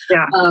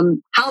 Yeah.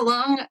 How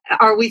long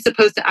are we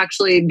supposed to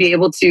actually be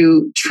able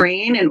to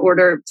train in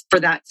order for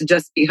that to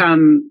just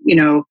become,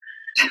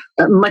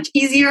 much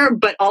easier?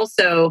 But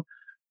also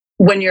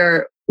when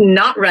you're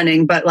not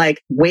running, but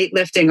like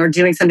weightlifting or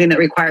doing something that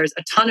requires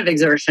a ton of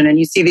exertion, and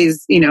you see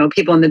these,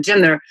 people in the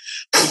gym, they're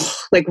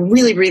like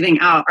really breathing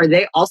out. Are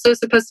they also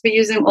supposed to be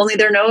using only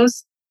their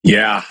nose?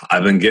 Yeah,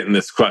 I've been getting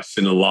this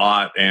question a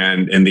lot,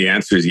 and the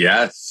answer is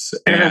yes.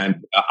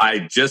 And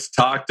I just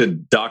talked to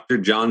Dr.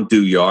 John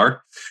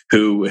Duyar,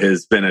 who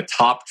has been a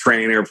top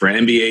trainer for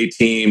NBA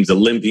teams,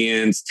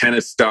 Olympians,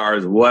 tennis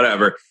stars,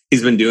 whatever.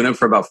 He's been doing it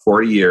for about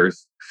 40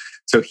 years.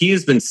 So he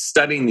has been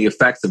studying the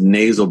effects of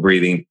nasal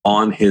breathing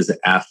on his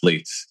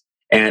athletes.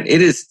 And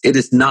it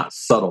is not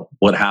subtle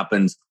what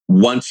happens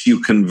once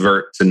you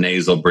convert to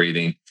nasal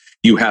breathing.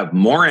 You have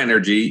more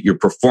energy, your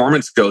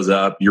performance goes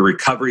up, your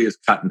recovery is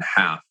cut in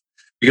half.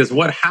 Because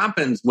what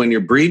happens when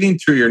you're breathing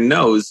through your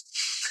nose,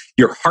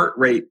 your heart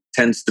rate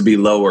tends to be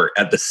lower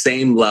at the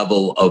same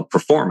level of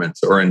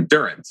performance or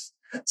endurance.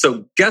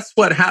 So guess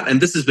what happens?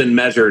 And this has been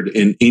measured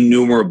in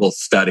innumerable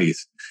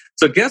studies.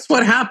 So guess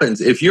what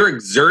happens if you're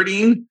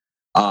exerting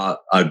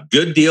a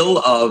good deal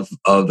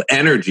of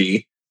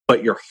energy,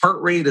 but your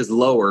heart rate is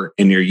lower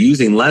and you're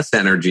using less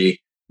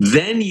energy,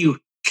 then you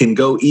can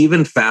go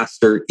even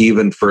faster,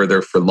 even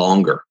further for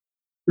longer.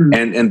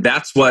 Mm-hmm. And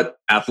that's what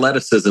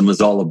athleticism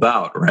is all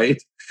about,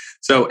 right?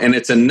 So, and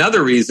it's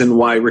another reason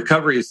why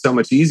recovery is so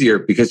much easier,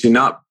 because you're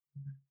not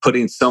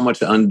putting so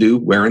much undue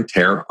wear and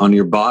tear on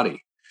your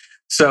body.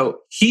 So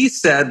he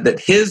said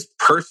that his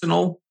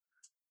personal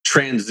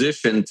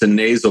transition to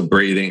nasal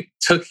breathing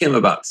took him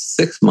about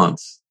 6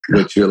 months.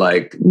 which you're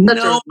like,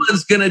 no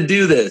one's going to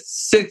do this.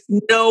 6,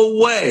 no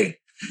way.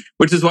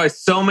 Which is why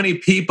so many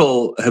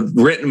people have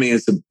written me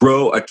and said,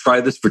 bro, I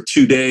tried this for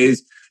 2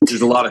 days.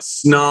 There's a lot of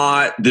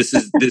snot. This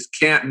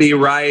can't be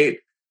right.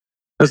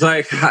 I was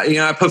like,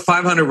 I put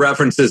 500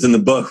 references in the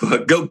book.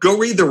 Go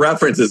read the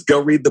references. Go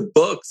read the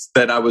books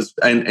that I was,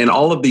 and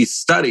all of these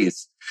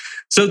studies.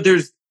 So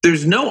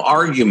there's no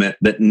argument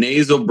that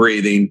nasal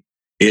breathing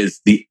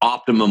is the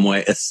optimum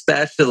way,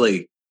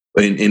 especially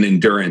in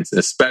endurance,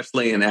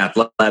 especially in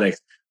athletics.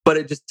 But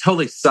it just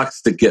totally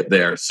sucks to get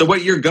there. So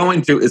what you're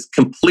going through is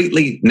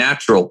completely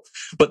natural.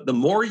 But the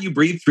more you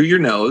breathe through your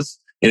nose,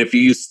 and if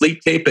you use sleep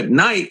tape at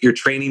night, you're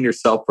training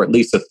yourself for at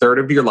least a third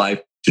of your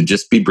life to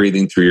just be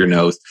breathing through your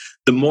nose.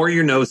 The more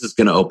your nose is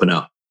going to open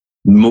up,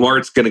 the more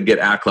it's going to get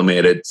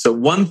acclimated. So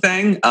one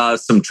thing,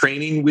 some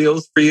training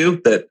wheels for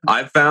you that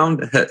I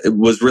found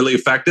was really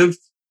effective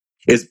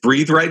is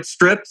breathe right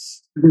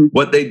strips. Mm-hmm.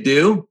 What they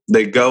do,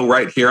 they go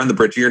right here on the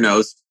bridge of your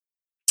nose,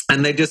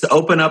 and they just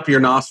open up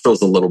your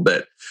nostrils a little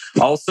bit.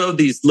 Also,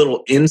 these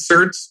little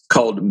inserts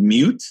called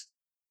mute,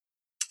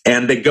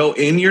 and they go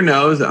in your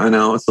nose. I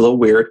know it's a little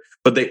weird,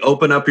 but they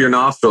open up your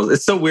nostrils.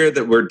 It's so weird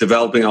that we're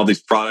developing all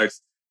these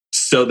products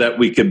so that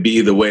we could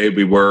be the way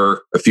we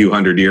were a few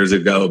hundred years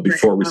ago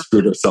before we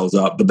screwed ourselves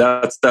up. But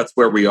that's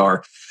where we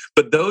are.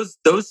 But those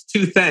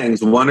two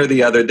things, one or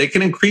the other, they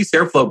can increase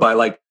airflow by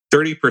like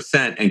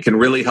 30% and can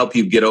really help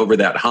you get over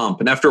that hump.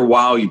 And after a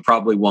while, you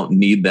probably won't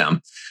need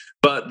them.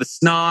 But the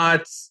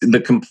snot,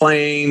 the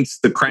complaints,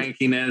 the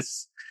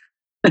crankiness,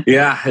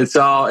 yeah,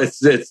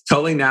 it's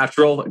totally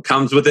natural. It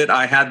comes with it.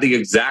 I had the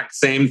exact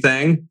same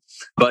thing,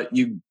 but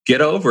you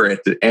get over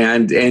it,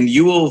 and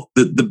you will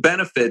the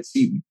benefits.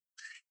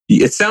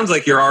 It sounds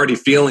like you're already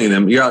feeling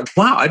them. You're like,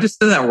 wow, I just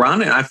did that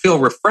run and I feel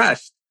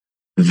refreshed.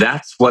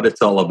 That's what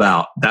it's all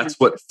about. That's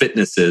what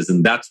fitness is,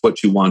 and that's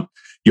what you want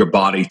your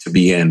body to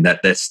be in,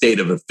 that state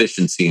of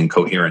efficiency and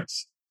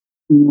coherence.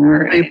 All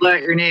right. You blow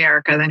out your knee,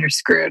 Erica, then you're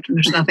screwed.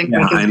 There's nothing.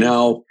 Yeah, I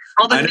know.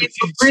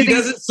 She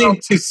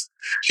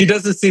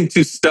doesn't seem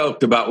too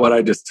stoked about what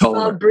I just told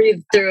her. I'll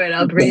breathe through it.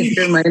 I'll breathe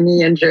through my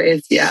knee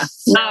injuries. Yeah.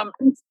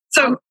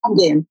 So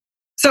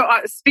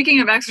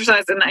speaking of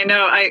exercise, and I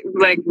know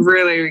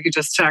we could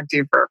just talk to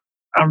you for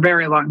a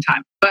very long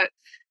time, but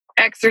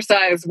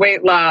exercise,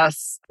 weight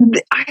loss.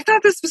 I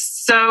thought this was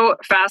so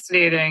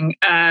fascinating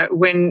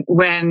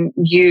when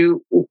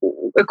you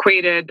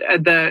equated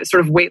the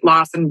sort of weight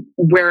loss and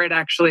where it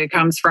actually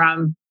comes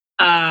from,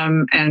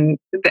 and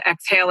the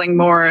exhaling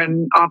more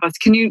and all of us.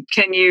 Can you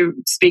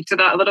speak to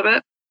that a little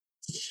bit?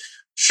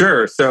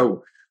 Sure.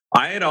 So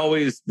I had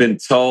always been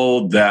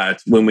told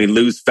that when we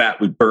lose fat,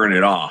 we burn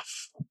it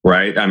off,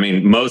 right? I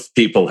mean, most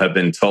people have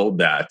been told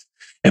that.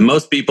 And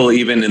most people,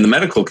 even in the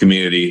medical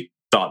community,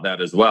 thought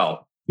that as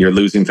well. You're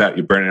losing fat,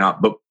 you're burning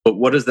off. But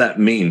what does that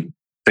mean?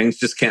 Things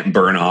just can't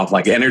burn off.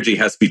 Like energy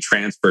has to be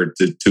transferred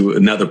to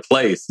another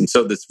place. And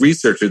so this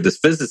researcher, this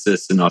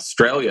physicist in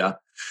Australia,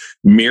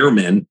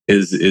 Meerman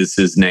is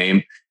his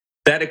name,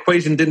 that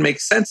equation didn't make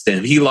sense to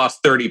him. He lost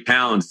 30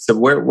 pounds. He said,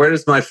 where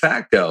does my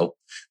fat go?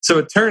 So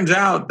it turns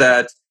out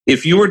that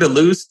if you were to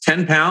lose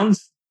 10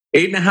 pounds,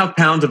 8.5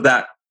 pounds of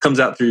that comes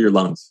out through your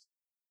lungs.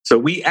 So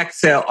we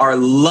exhale. Our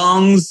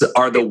lungs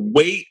are the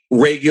weight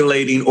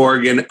regulating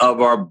organ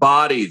of our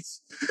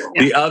bodies.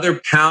 Yeah. The other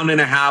 1.5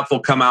 pounds will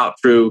come out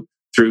through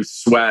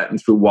sweat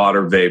and through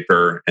water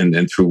vapor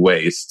and through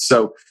waste.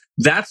 So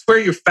that's where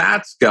your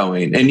fat's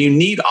going. And you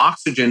need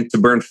oxygen to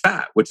burn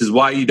fat, which is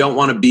why you don't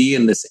want to be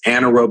in this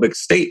anaerobic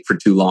state for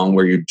too long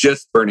where you're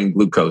just burning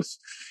glucose.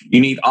 You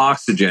need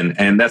oxygen.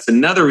 And that's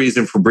another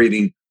reason for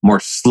breathing more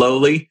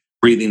slowly,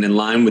 breathing in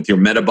line with your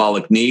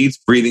metabolic needs,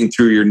 breathing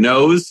through your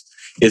nose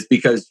is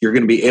because you're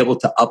going to be able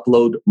to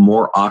upload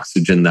more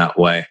oxygen that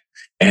way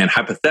and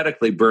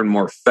hypothetically burn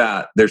more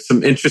fat. There's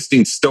some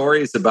interesting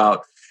stories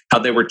about how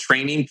they were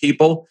training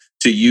people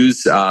to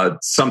use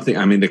something.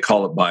 I mean, they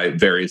call it by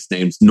various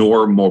names.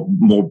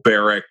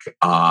 Normobaric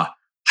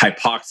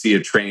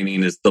hypoxia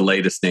training is the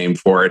latest name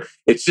for it.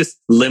 It's just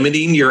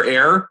limiting your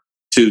air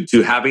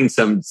to having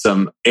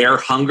some air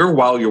hunger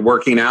while you're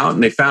working out.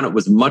 And they found it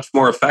was much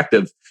more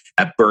effective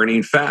at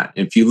burning fat.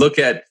 If you look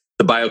at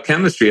the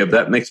biochemistry of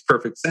that, makes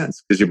perfect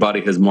sense because your body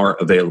has more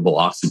available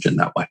oxygen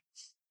that way.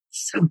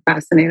 So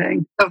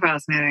fascinating. So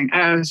fascinating.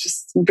 I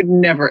would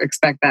never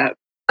expect that.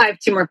 I have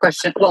two more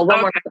questions. Well,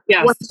 one more.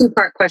 Yes. One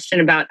two-part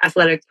question about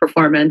athletic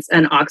performance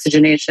and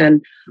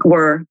oxygenation.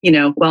 We're,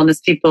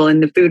 wellness people in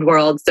the food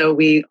world, so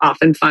we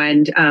often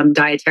find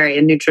dietary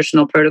and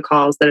nutritional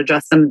protocols that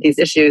address some of these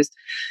issues.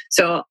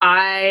 So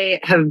I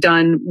have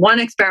done one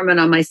experiment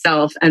on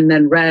myself and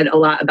then read a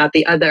lot about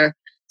the other.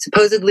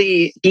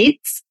 Supposedly,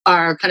 beets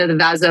are kind of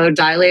the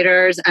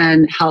vasodilators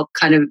and help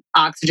kind of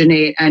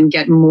oxygenate and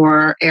get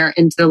more air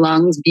into the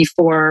lungs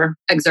before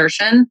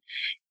exertion.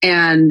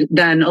 And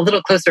then a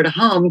little closer to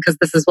home, because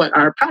this is what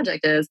our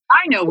project is.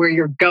 I know where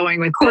you're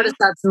going with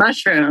cordyceps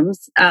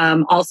mushrooms.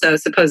 Also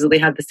supposedly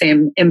have the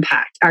same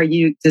impact. Do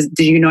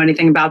you know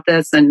anything about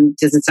this? And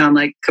does it sound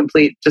like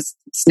complete just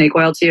snake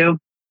oil to you?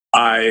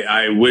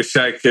 I wish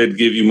I could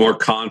give you more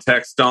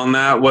context on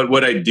that.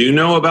 What I do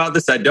know about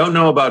this, I don't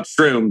know about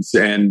shrooms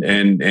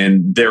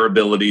and their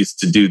abilities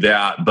to do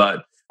that,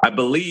 but I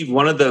believe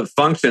one of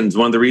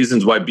the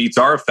reasons why beets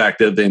are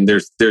effective, and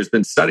there's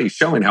been studies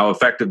showing how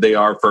effective they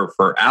are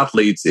for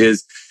athletes,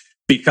 is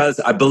because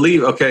I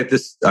believe,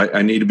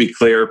 I need to be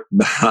clear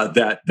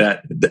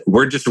that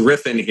we're just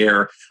riffing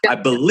here. I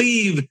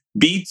believe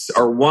beets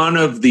are one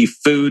of the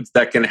foods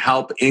that can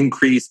help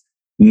increase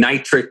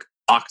nitric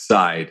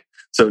oxide.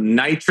 So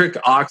nitric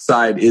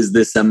oxide is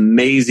this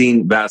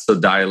amazing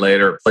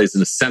vasodilator. It plays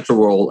an essential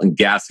role in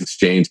gas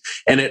exchange,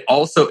 and it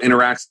also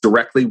interacts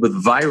directly with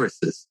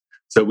viruses.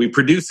 So we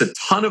produce a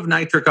ton of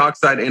nitric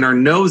oxide in our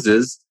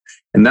noses,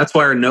 and that's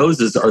why our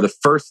noses are the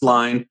first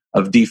line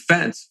of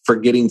defense for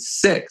getting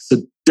sick.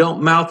 So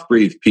don't mouth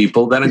breathe,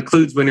 people. That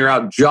includes when you're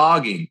out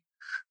jogging.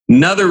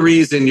 Another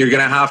reason you're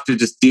going to have to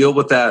just deal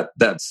with that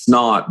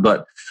snot.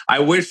 But I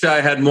wish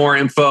I had more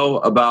info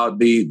about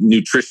the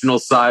nutritional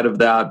side of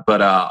that,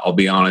 but I'll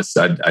be honest,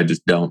 I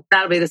just don't.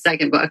 That'll be the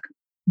second book.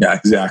 Yeah,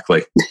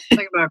 exactly.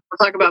 We'll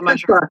talk about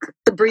mushroom.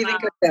 The breathing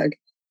cookbook.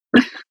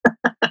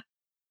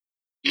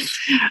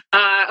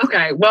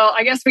 Okay. Well,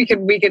 I guess we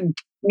could,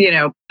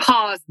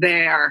 pause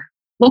there.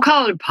 We'll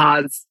call it a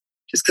pause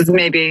just because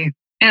maybe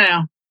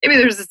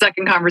there's a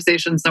second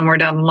conversation somewhere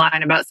down the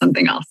line about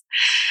something else.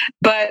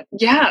 But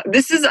yeah,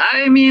 this is,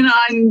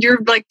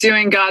 you're like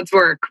doing God's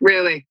work,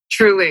 really,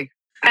 truly.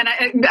 And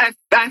if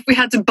we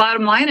had to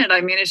bottom line it,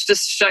 it's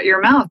just shut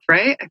your mouth,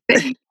 right? I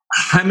think.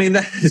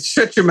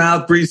 Shut your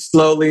mouth, breathe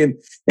slowly.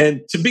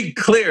 And to be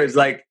clear, it's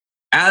like,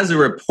 as a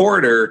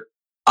reporter,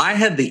 I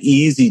had the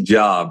easy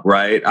job,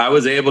 right? I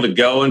was able to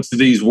go into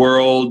these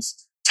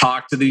worlds,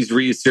 talk to these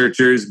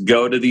researchers,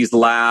 go to these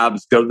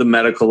labs, go to the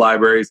medical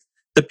libraries.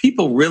 The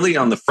people really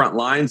on the front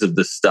lines of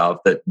this stuff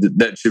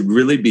that should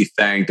really be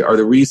thanked are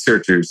the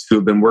researchers who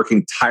have been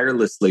working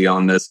tirelessly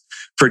on this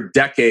for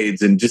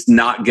decades and just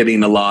not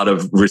getting a lot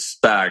of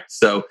respect.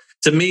 So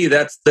to me,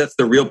 that's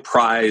the real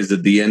prize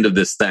at the end of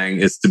this thing,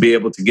 is to be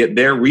able to get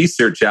their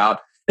research out.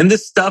 And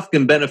this stuff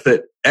can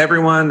benefit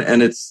everyone,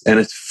 and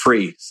it's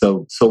free.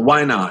 So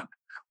why not?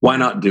 Why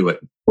not do it?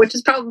 Which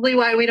is probably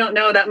why we don't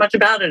know that much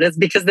about it, is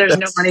because there's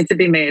no money to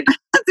be made.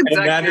 Exactly.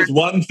 And that is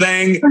one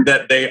thing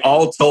that they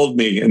all told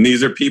me. And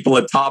these are people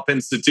at top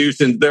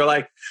institutions. They're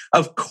like,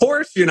 of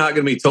course you're not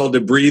going to be told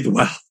to breathe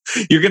well.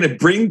 You're going to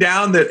bring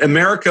down that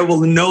America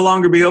will no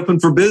longer be open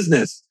for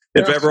business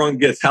if everyone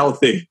gets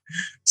healthy.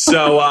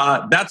 So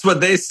that's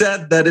what they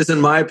said. That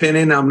isn't my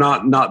opinion. I'm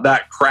not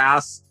that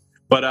crass.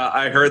 But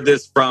I heard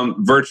this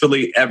from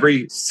virtually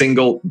every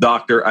single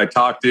doctor I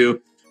talked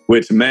to,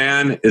 which,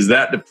 man, is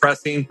that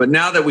depressing. But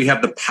now that we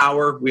have the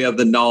power, we have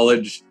the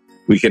knowledge,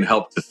 we can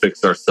help to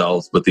fix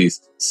ourselves with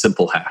these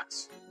simple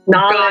hacks.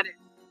 Knowledge,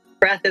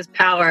 breath is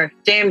power.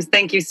 James,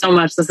 thank you so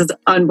much. This is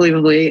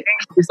unbelievably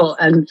useful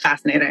and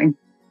fascinating.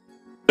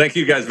 Thank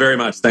you guys very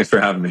much. Thanks for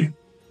having me.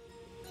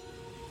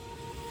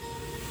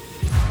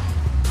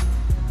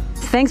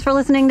 Thanks for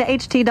listening to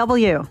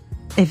HTW.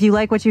 If you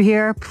like what you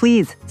hear,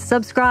 please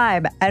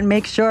subscribe and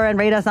make sure and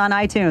rate us on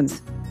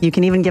iTunes. You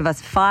can even give us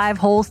 5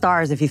 whole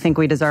stars if you think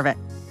we deserve it.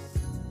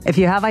 If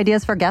you have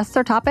ideas for guests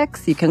or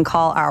topics, you can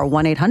call our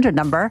 1-800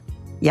 number.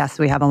 Yes,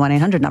 we have a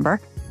 1-800 number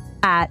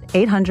at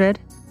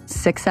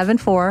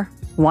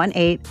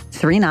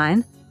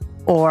 800-674-1839,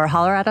 or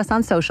holler at us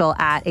on social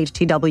at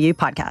HTW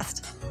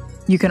Podcast.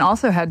 You can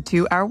also head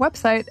to our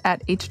website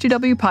at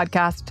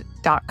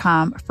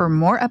htwpodcast.com for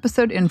more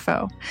episode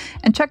info,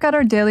 and check out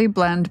our Daily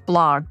Blend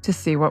blog to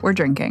see what we're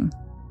drinking.